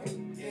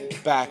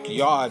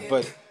backyard,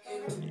 but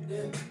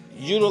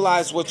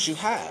utilize what you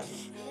have.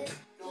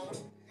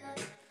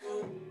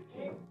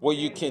 What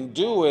you can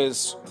do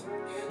is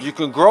you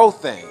can grow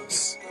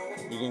things.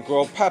 You can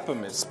grow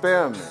peppermint,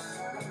 spearmint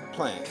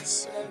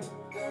plants.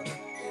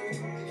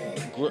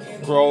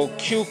 Grow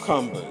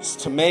cucumbers,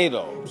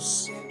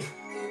 tomatoes.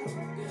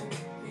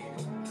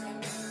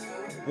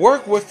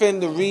 Work within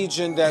the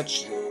region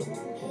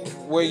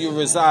where you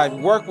reside.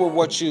 Work with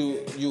what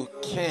you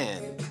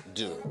can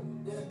do.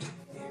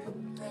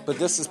 But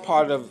this is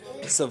part of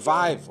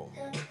survival.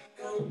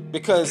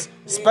 Because,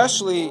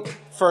 especially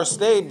first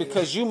aid,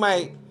 because you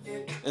might,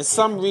 in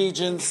some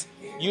regions,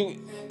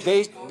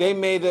 they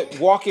made it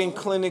walk-in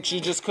clinics, you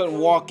just couldn't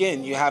walk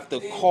in. You have to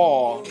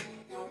call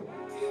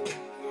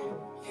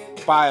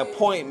by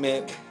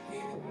appointment,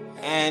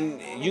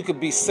 and you could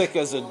be sick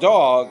as a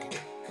dog,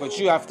 but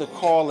you have to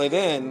call it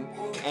in,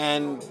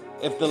 and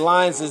if the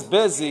lines is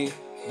busy,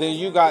 then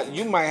you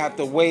might have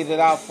to wait it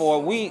out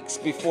for weeks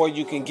before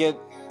you can get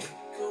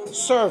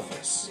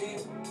service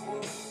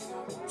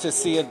to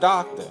see a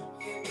doctor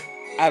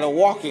at a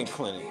walk-in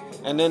clinic.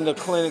 And then the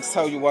clinics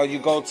tell you, well, you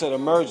go to the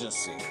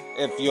emergency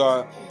if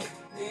your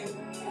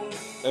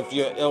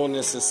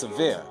illness is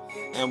severe.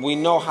 And we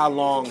know how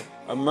long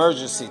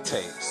emergency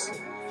takes.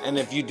 And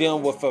if you're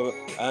dealing with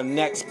a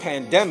next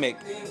pandemic,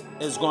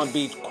 it's going to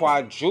be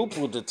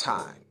quadruple the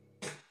time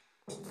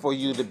for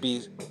you to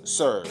be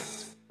served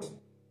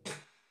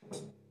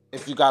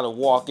if you got to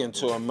walk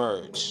into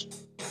emerge,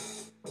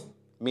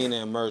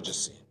 meaning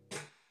emergency.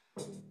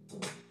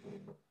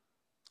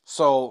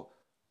 So,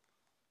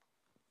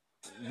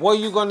 what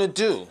are you going to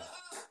do?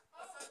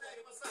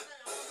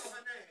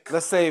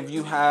 Let's say if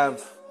you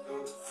have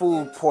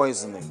food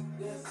poisoning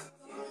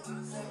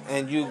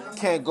and you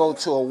can't go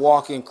to a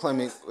walk-in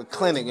clinic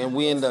and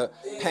we're in the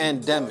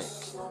pandemic.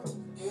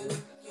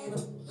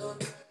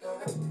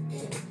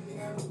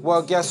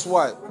 Well, guess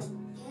what?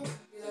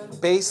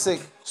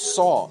 Basic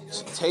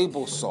salt,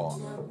 table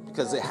salt,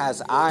 because it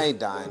has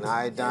iodine.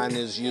 Iodine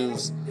is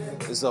used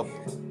as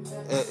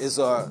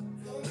a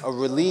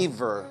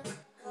reliever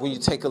when you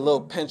take a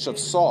little pinch of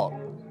salt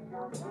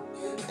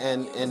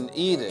and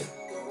eat it.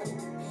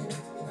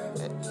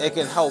 It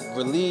can help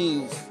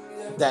relieve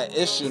that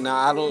issue.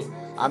 Now,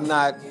 I'm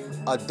not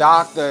a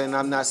doctor, and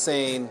I'm not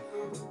saying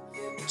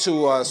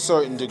to a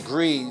certain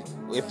degree,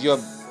 if your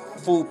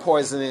food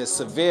poisoning is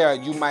severe,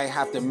 you might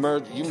have to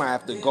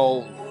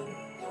go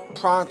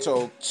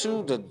pronto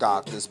to the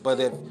doctors. But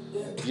if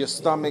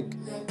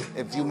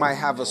you might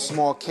have a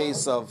small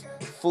case of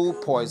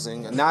food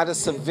poisoning, not as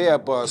severe,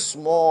 but a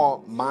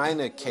small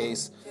minor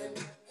case,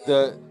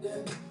 the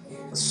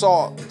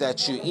salt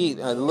that you eat,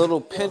 a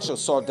little pinch of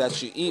salt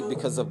that you eat,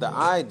 because of the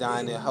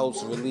iodine, it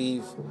helps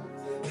relieve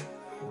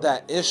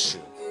that issue.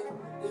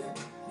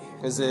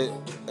 because it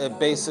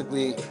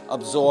basically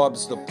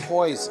absorbs the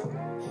poison.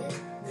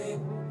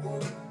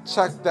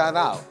 Check that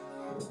out.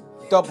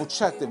 Double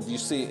check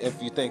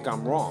if you think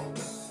I'm wrong,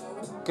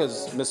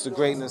 because Mr.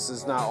 Greatness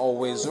is not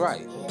always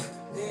right.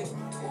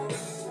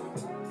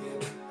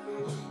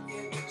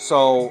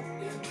 So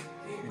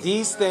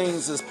these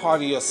things is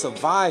part of your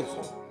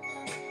survival.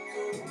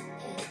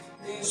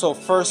 So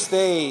first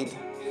aid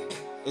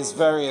is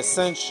very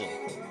essential.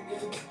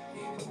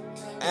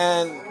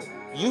 And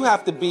you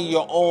have to be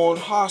your own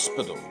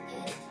hospital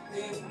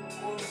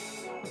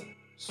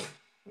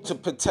to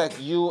protect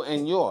you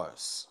and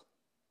yours.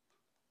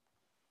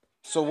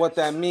 So what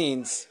that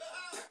means,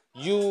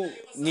 you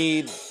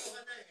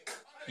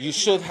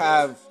should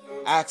have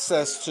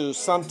access to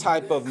some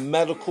type of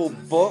medical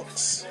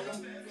books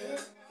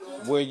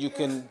where you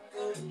can,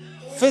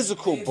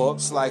 physical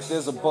books, like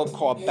there's a book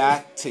called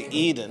Back to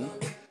Eden.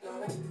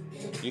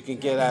 You can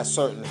get at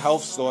certain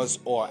health stores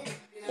or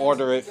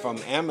order it from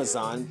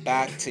Amazon,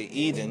 Back to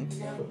Eden,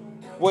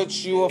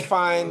 which you will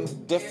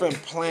find different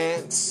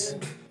plants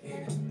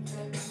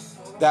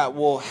that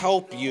will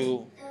help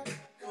you,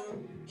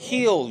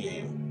 heal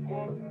you.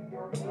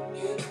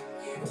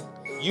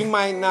 You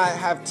might not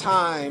have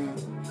time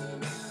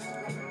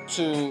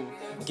to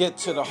get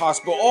to the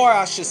hospital, or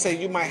I should say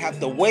you might have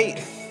to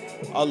wait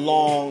a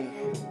long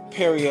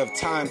period of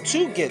time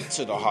to get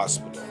to the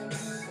hospital.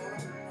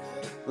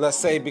 Let's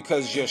say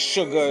because your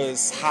sugar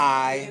is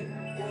high.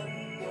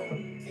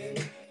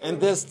 And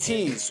there's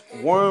teas,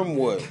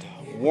 wormwood,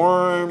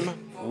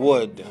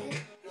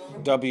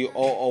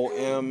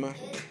 W-O-O-M,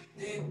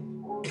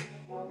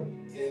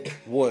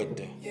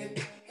 wood,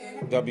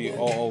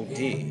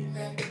 W-O-O-D,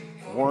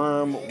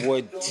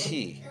 wormwood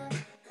tea.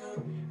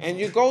 And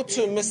you go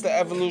to Mr.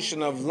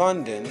 Evolution of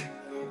London,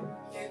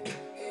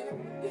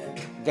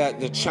 that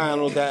the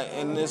channel that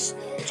in this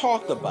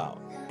talked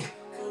about.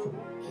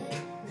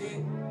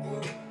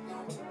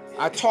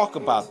 I talk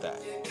about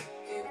that.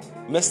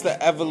 Mr.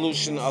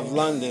 Evolution of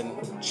London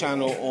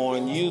channel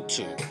on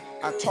YouTube.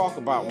 I talk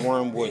about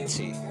wormwood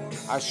tea.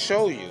 I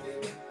show you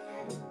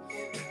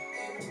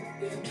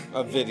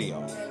a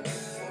video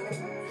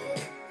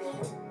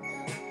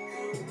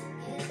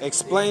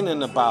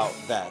explaining about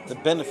that, the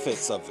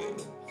benefits of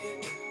it.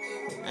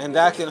 And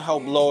that can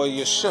help lower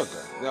your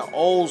sugar. They're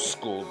old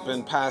school,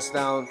 been passed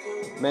down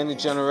many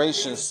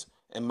generations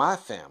in my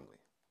family.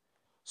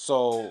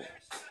 So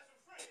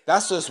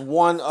that's just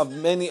one of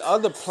many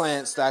other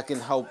plants that can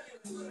help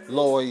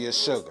lower your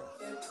sugar,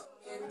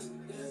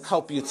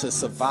 help you to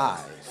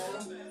survive.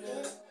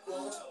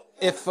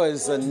 If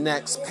there's a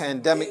next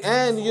pandemic,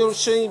 and you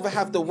shouldn't even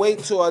have to wait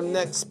till a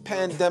next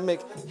pandemic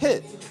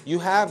hit. You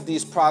have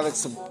these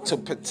products to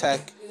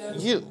protect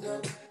you.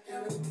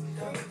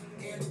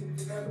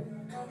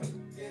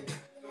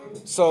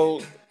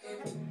 So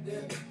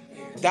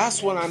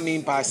that's what I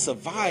mean by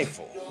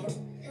survival.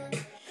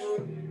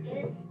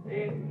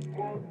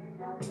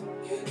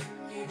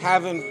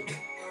 Having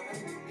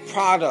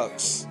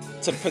products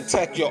to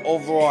protect your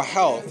overall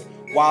health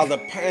while the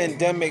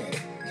pandemic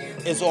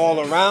is all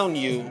around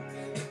you,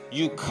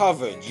 you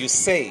covered, you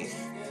safe,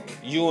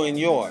 you and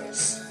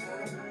yours.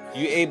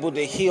 You able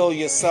to heal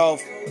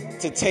yourself,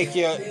 to take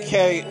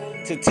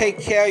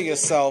care of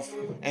yourself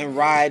and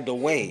ride the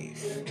wave.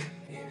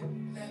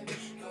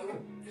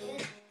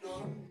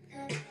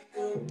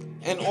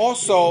 And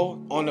also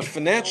on the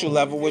financial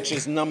level, which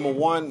is number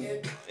one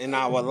in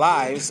our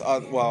lives,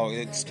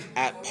 it's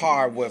at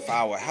par with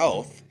our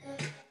health,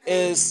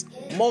 is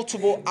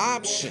multiple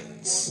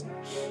options.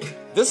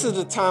 This is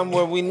the time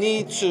where we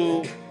need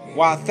to,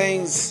 while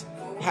things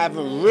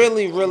haven't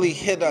really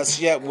hit us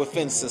yet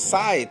within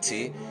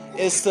society,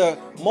 is the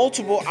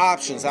multiple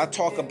options I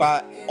talk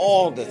about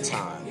all the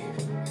time.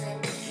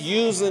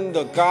 Using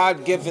the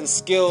God-given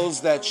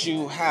skills that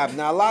you have.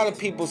 Now, a lot of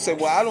people say,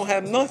 well, I don't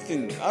have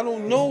nothing. I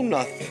don't know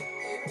nothing.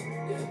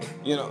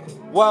 You know,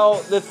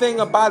 well, the thing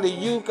about it,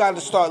 you got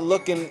to start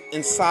looking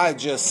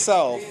inside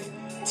yourself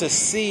to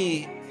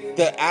see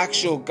the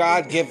actual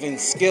God-given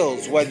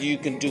skills, whether you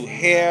can do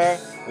hair,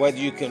 whether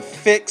you can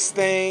fix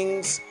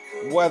things,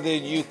 whether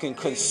you can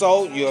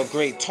consult, you're a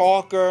great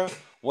talker,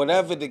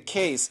 whatever the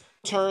case,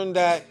 turn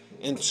that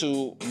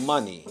into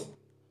money.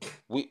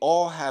 We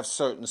all have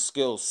certain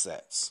skill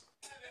sets.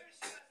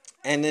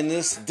 And in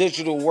this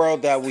digital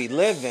world that we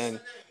live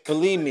in,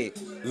 believe me,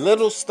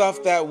 little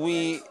stuff that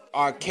we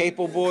are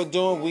capable of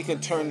doing, we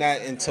can turn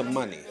that into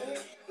money.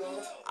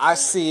 I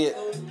see it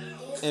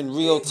in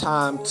real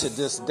time to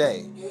this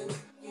day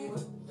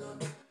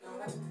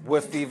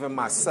with even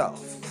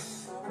myself.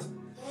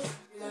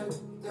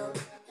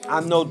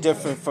 I'm no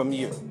different from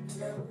you.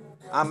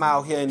 I'm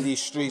out here in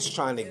these streets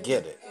trying to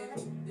get it.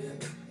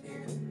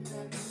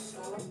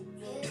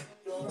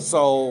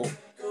 So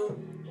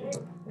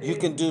you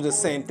can do the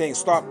same thing.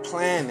 Start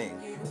planning,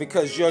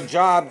 because your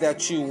job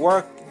that you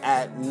work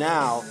at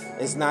now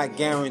is not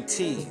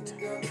guaranteed.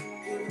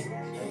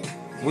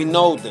 We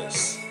know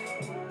this.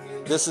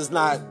 This is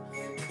not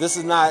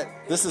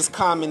This is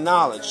common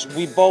knowledge.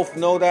 We both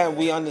know that and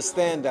we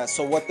understand that.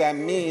 So what that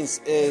means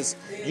is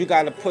you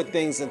got to put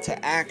things into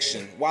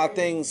action while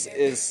things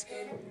is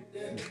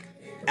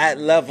at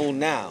level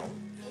now.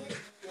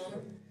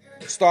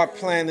 Start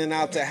planning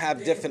out to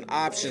have different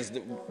options,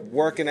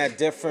 work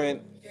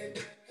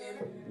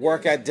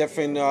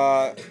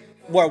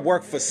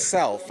for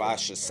self, I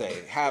should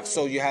say.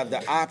 So you have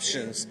the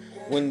options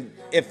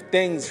if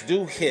things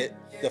do hit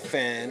the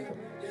fan,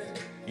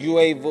 you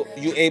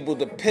able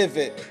to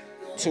pivot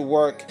to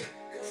work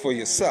for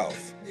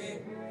yourself.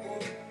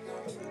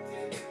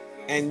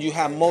 And you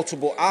have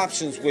multiple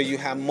options where you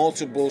have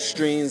multiple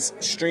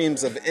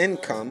streams of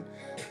income,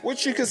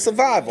 which you can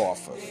survive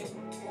off of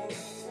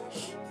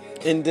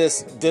in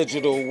this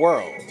digital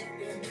world.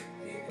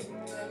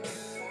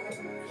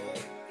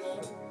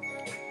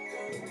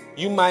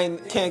 You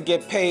can't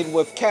get paid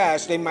with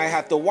cash. They might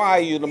have to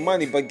wire you the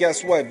money, but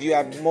guess what? If you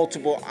have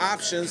multiple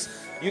options,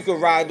 you can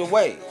ride the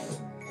wave.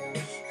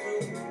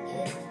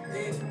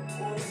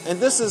 And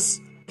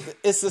it's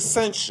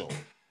essential.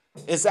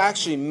 It's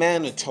actually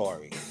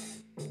mandatory.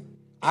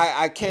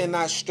 I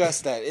cannot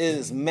stress that. It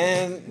is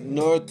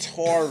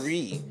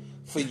mandatory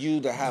for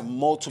you to have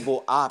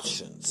multiple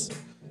options.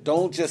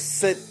 Don't just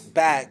sit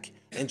back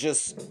and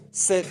just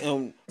sit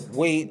and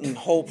wait and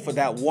hope for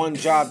that one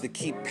job to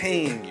keep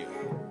paying you.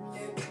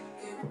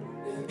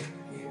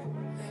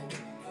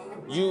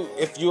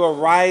 If you're a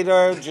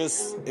writer,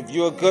 if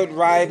you're a good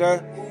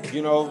writer,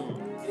 you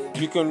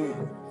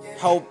can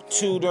help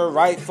tutor,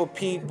 write for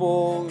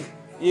people.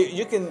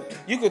 You can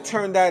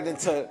turn that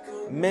into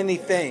many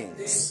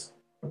things.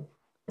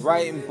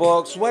 Writing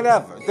books,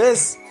 whatever.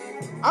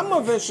 I'm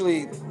gonna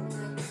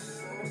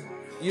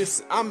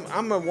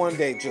one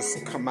day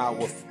just come out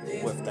with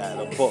that,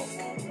 a book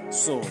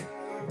soon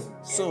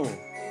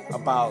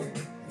about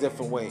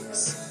different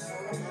ways.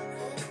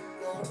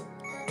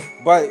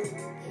 But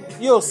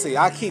you'll see.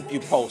 I'll keep you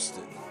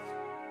posted.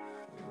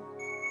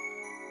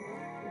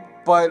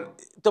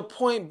 But the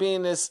point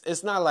being is,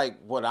 it's not like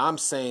what I'm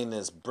saying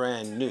is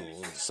brand new.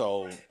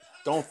 So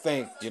don't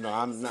think,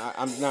 I'm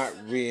not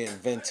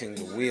reinventing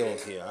the wheel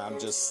here. I'm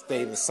just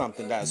stating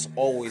something that's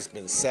always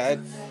been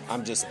said.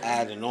 I'm just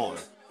adding on.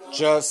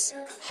 Just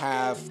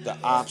have the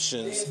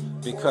options,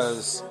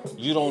 because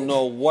you don't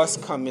know what's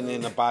coming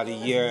in about a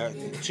year,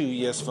 2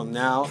 years from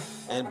now.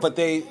 But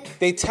they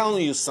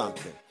telling you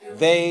something.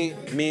 They,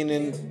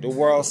 meaning the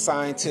world,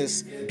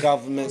 scientists,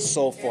 government,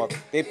 so forth,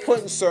 they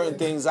putting certain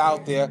things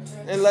out there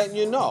and letting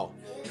you know.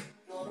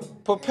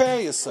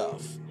 Prepare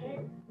yourself.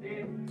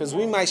 Because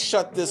we might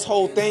shut this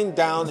whole thing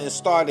down and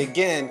start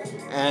again,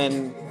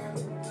 and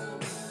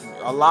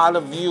a lot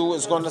of you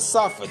is going to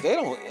suffer.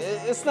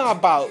 It's not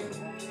about,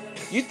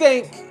 you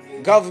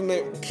think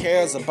government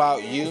cares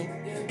about you?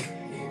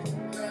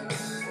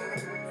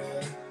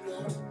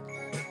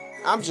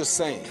 I'm just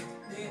saying.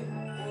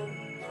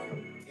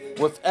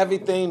 With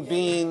everything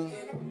being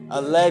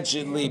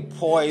allegedly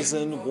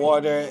poisoned,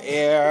 water,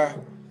 air,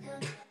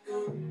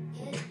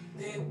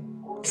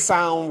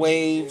 sound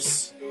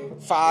waves,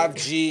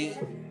 5G,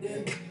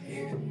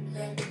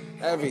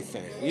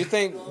 everything. You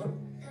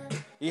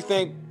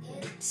think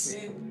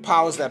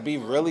powers that be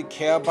really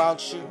care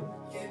about you?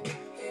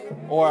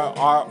 Or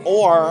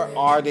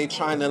are they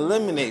trying to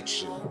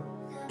eliminate you?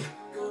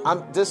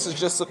 This is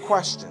just a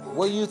question.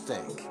 What do you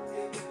think?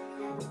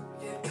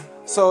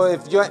 So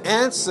if your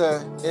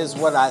answer is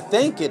what I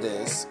think it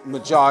is,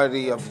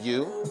 majority of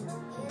you,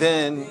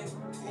 then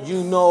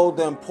you know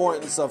the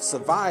importance of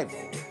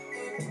survival.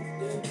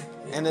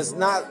 And it's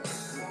not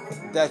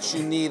that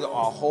you need a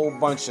whole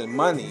bunch of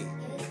money.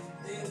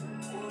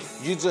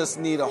 You just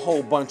need a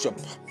whole bunch of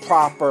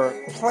proper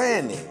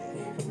planning.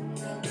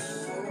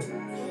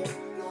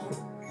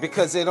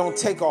 Because it don't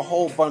take a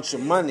whole bunch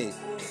of money,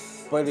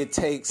 but it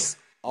takes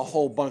a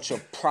whole bunch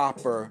of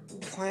proper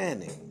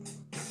planning.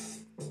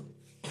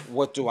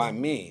 What do I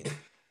mean?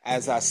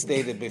 As I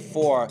stated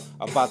before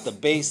about the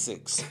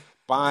basics,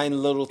 buying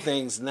little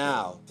things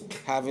now,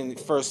 having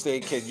first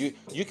aid kit.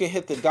 You can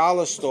hit the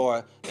dollar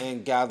store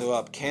and gather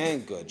up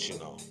canned goods.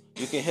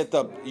 You can hit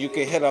up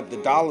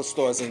the dollar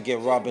stores and get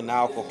rubbing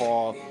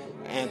alcohol,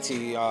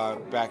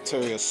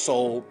 antibacterial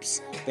soaps,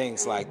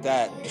 things like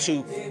that.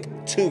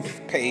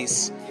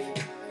 Toothpaste.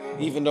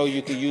 Even though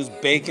you can use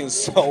baking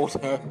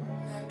soda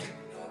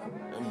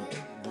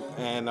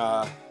and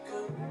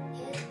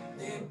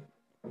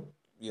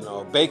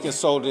baking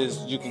sodas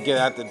you can get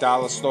at the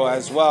dollar store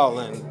as well,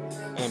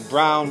 and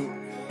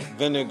brown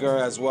vinegar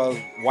as well as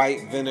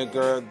white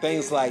vinegar,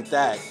 things like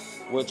that,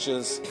 which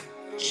is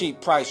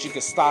cheap price. You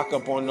can stock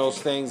up on those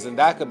things, and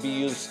that could be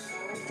used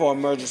for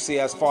emergency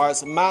as far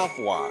as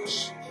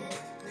mouthwash.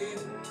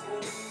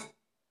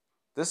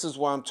 This is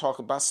why I'm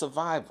talking about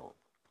survival.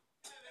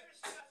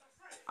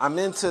 I'm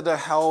into the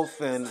health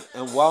and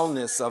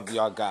wellness of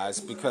y'all guys,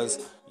 because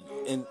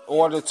in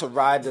order to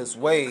ride this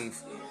wave,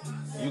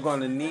 you're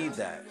going to need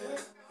that.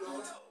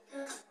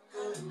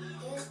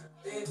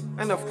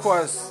 And of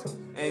course,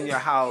 in your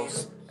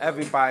house,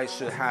 everybody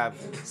should have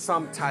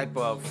some type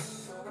of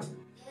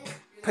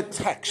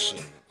protection.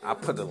 I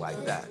put it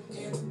like that.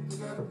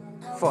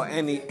 For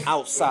any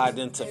outside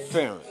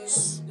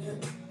interference.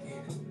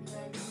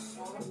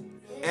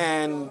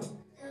 And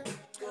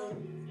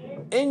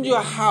in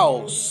your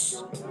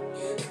house,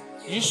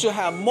 you should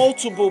have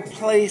multiple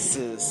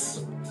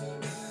places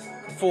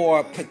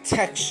for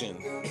protection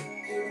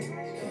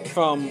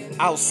from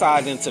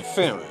outside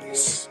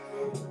interference.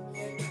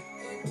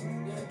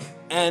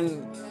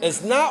 And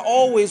it's not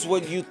always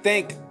what you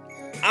think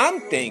I'm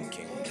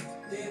thinking.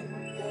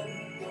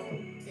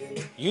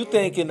 You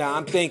thinking that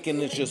I'm thinking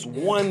it's just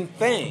one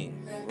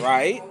thing,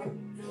 right?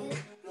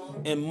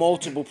 In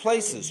multiple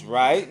places,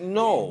 right?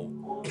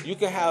 No. You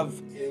can have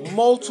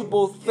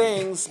multiple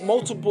things,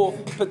 multiple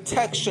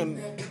protection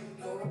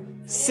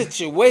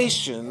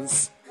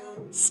situations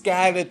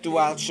scattered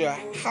throughout your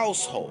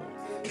household.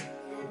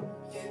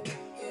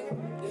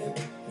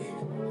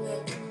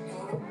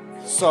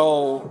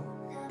 So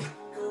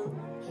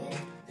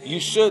you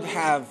should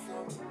have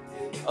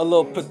a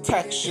little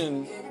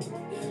protection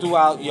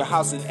throughout your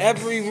house in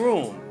every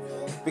room,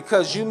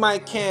 because you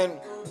can't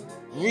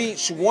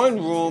reach one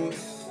room.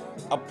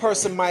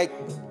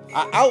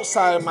 An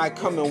outsider might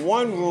come in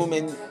one room,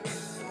 and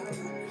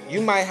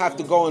you might have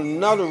to go in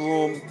another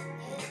room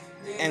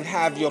and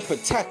have your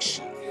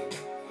protection.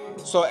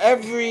 So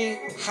every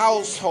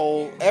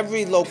household,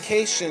 every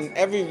location,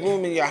 every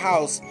room in your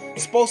house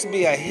is supposed to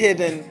be a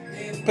hidden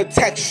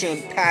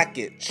protection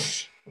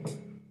package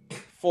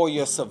for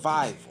your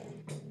survival.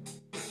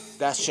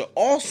 That should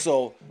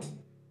also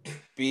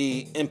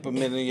be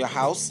implemented in your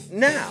house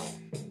now,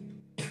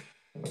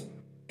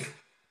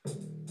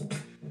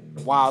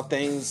 while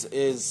things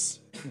is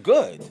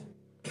good,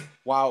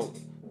 while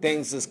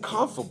things is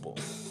comfortable,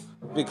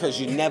 because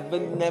you never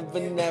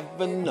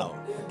know.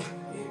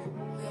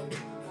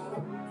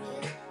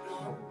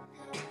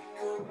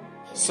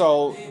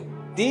 So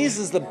these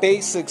is the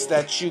basics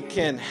that you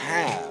can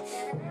have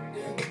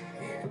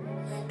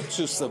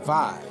to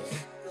survive.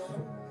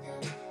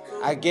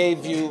 I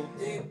gave you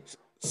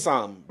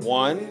some.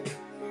 One,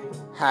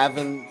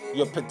 having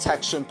your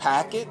protection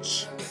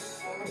package,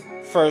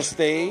 first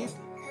aid,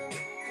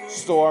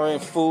 storing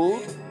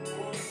food,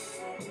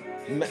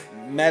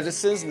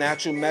 medicines,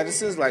 natural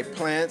medicines like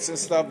plants and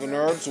stuff and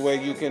herbs where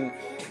you can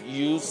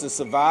use to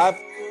survive.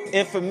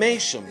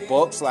 Information,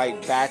 books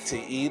like Back to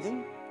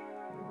Eden.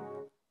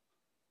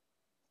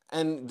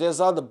 And there's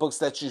other books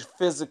that you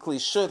physically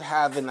should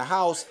have in the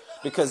house,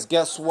 because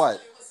guess what?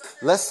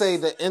 Let's say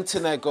the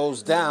internet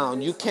goes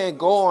down. You can't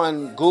go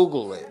on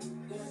Google it,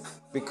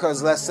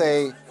 because let's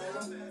say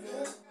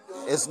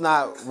it's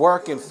not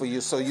working for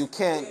you, so you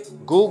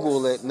can't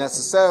Google it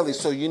necessarily.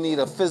 So you need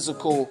a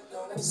physical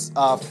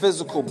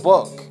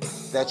book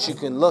that you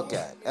can look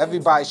at.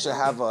 Everybody should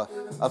have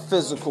a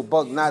physical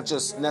book, not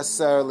just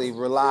necessarily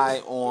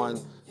rely on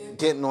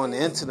getting on the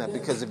internet,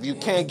 because if you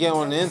can't get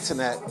on the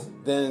internet,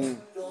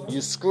 then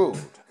you're screwed.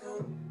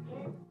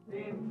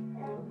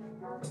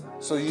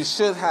 So you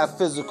should have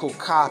physical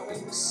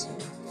copies,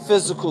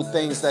 physical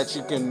things that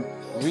you can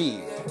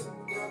read.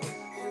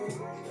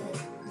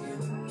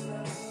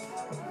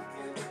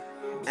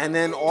 And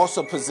then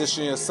also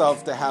position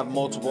yourself to have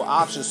multiple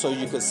options so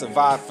you can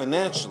survive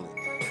financially.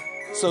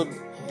 So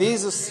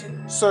these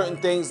are certain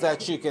things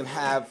that you can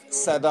have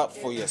set up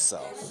for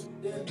yourself.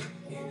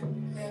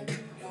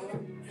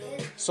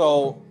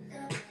 So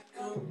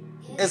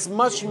it's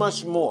much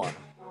more.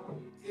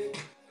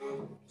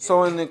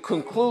 So in the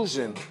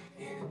conclusion,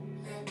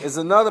 is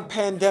another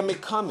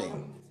pandemic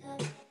coming?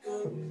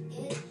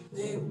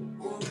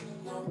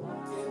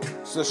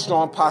 It's a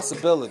strong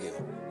possibility.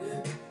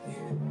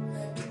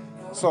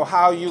 So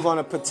how are you going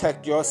to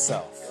protect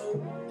yourself?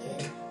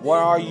 What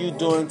are you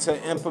doing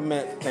to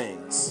implement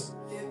things?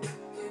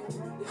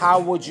 How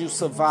would you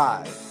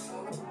survive?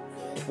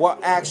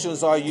 What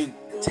actions are you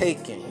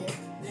taking?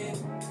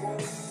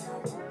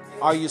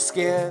 Are you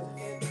scared?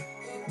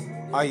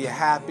 Are you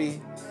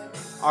happy?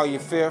 Are you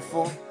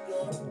fearful?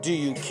 Do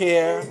you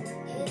care?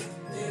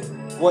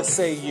 What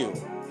say you?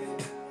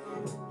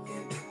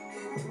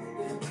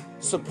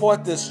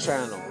 Support this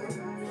channel.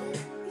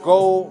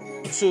 Go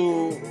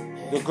to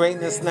the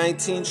Greatness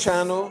 19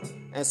 channel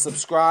and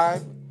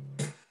subscribe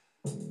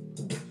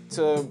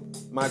to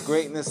my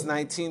Greatness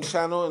 19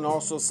 channel, and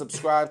also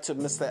subscribe to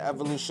Mr.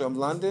 Evolution of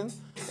London,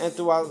 and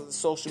throughout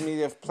social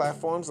media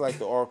platforms like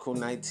the Oracle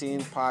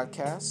 19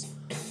 podcast.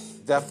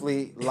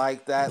 Definitely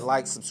like that,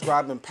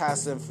 subscribe, and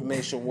pass the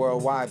information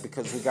worldwide,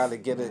 because we got to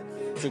get it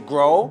to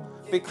grow,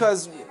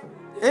 because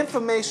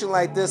information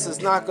like this is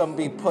not going to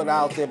be put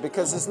out there,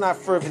 because it's not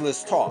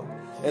frivolous talk.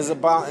 It's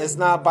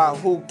not about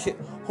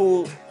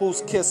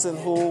who's kissing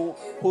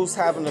who's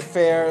having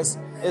affairs.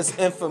 It's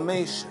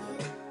information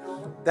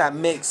that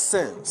makes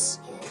sense.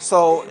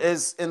 So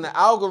it's in the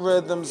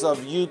algorithms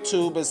of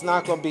YouTube, it's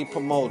not going to be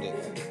promoted.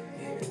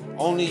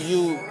 Only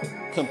you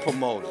can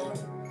promote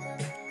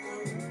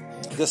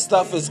it. The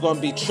stuff is going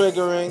to be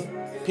triggering.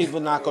 People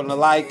not going to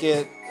like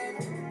it.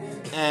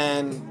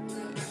 And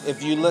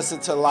if you listen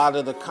to a lot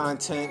of the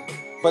content,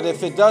 but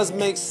if it does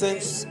make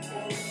sense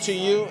to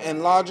you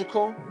and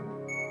logical,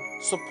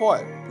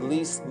 support. At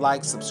least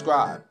like,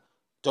 subscribe.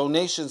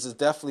 Donations is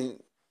definitely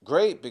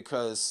great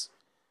because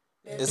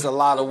it's a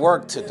lot of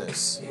work to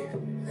this.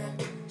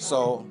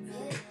 So,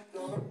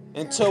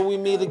 until we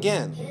meet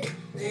again,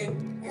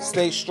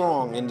 stay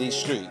strong in these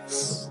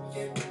streets.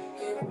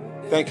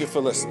 Thank you for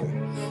listening.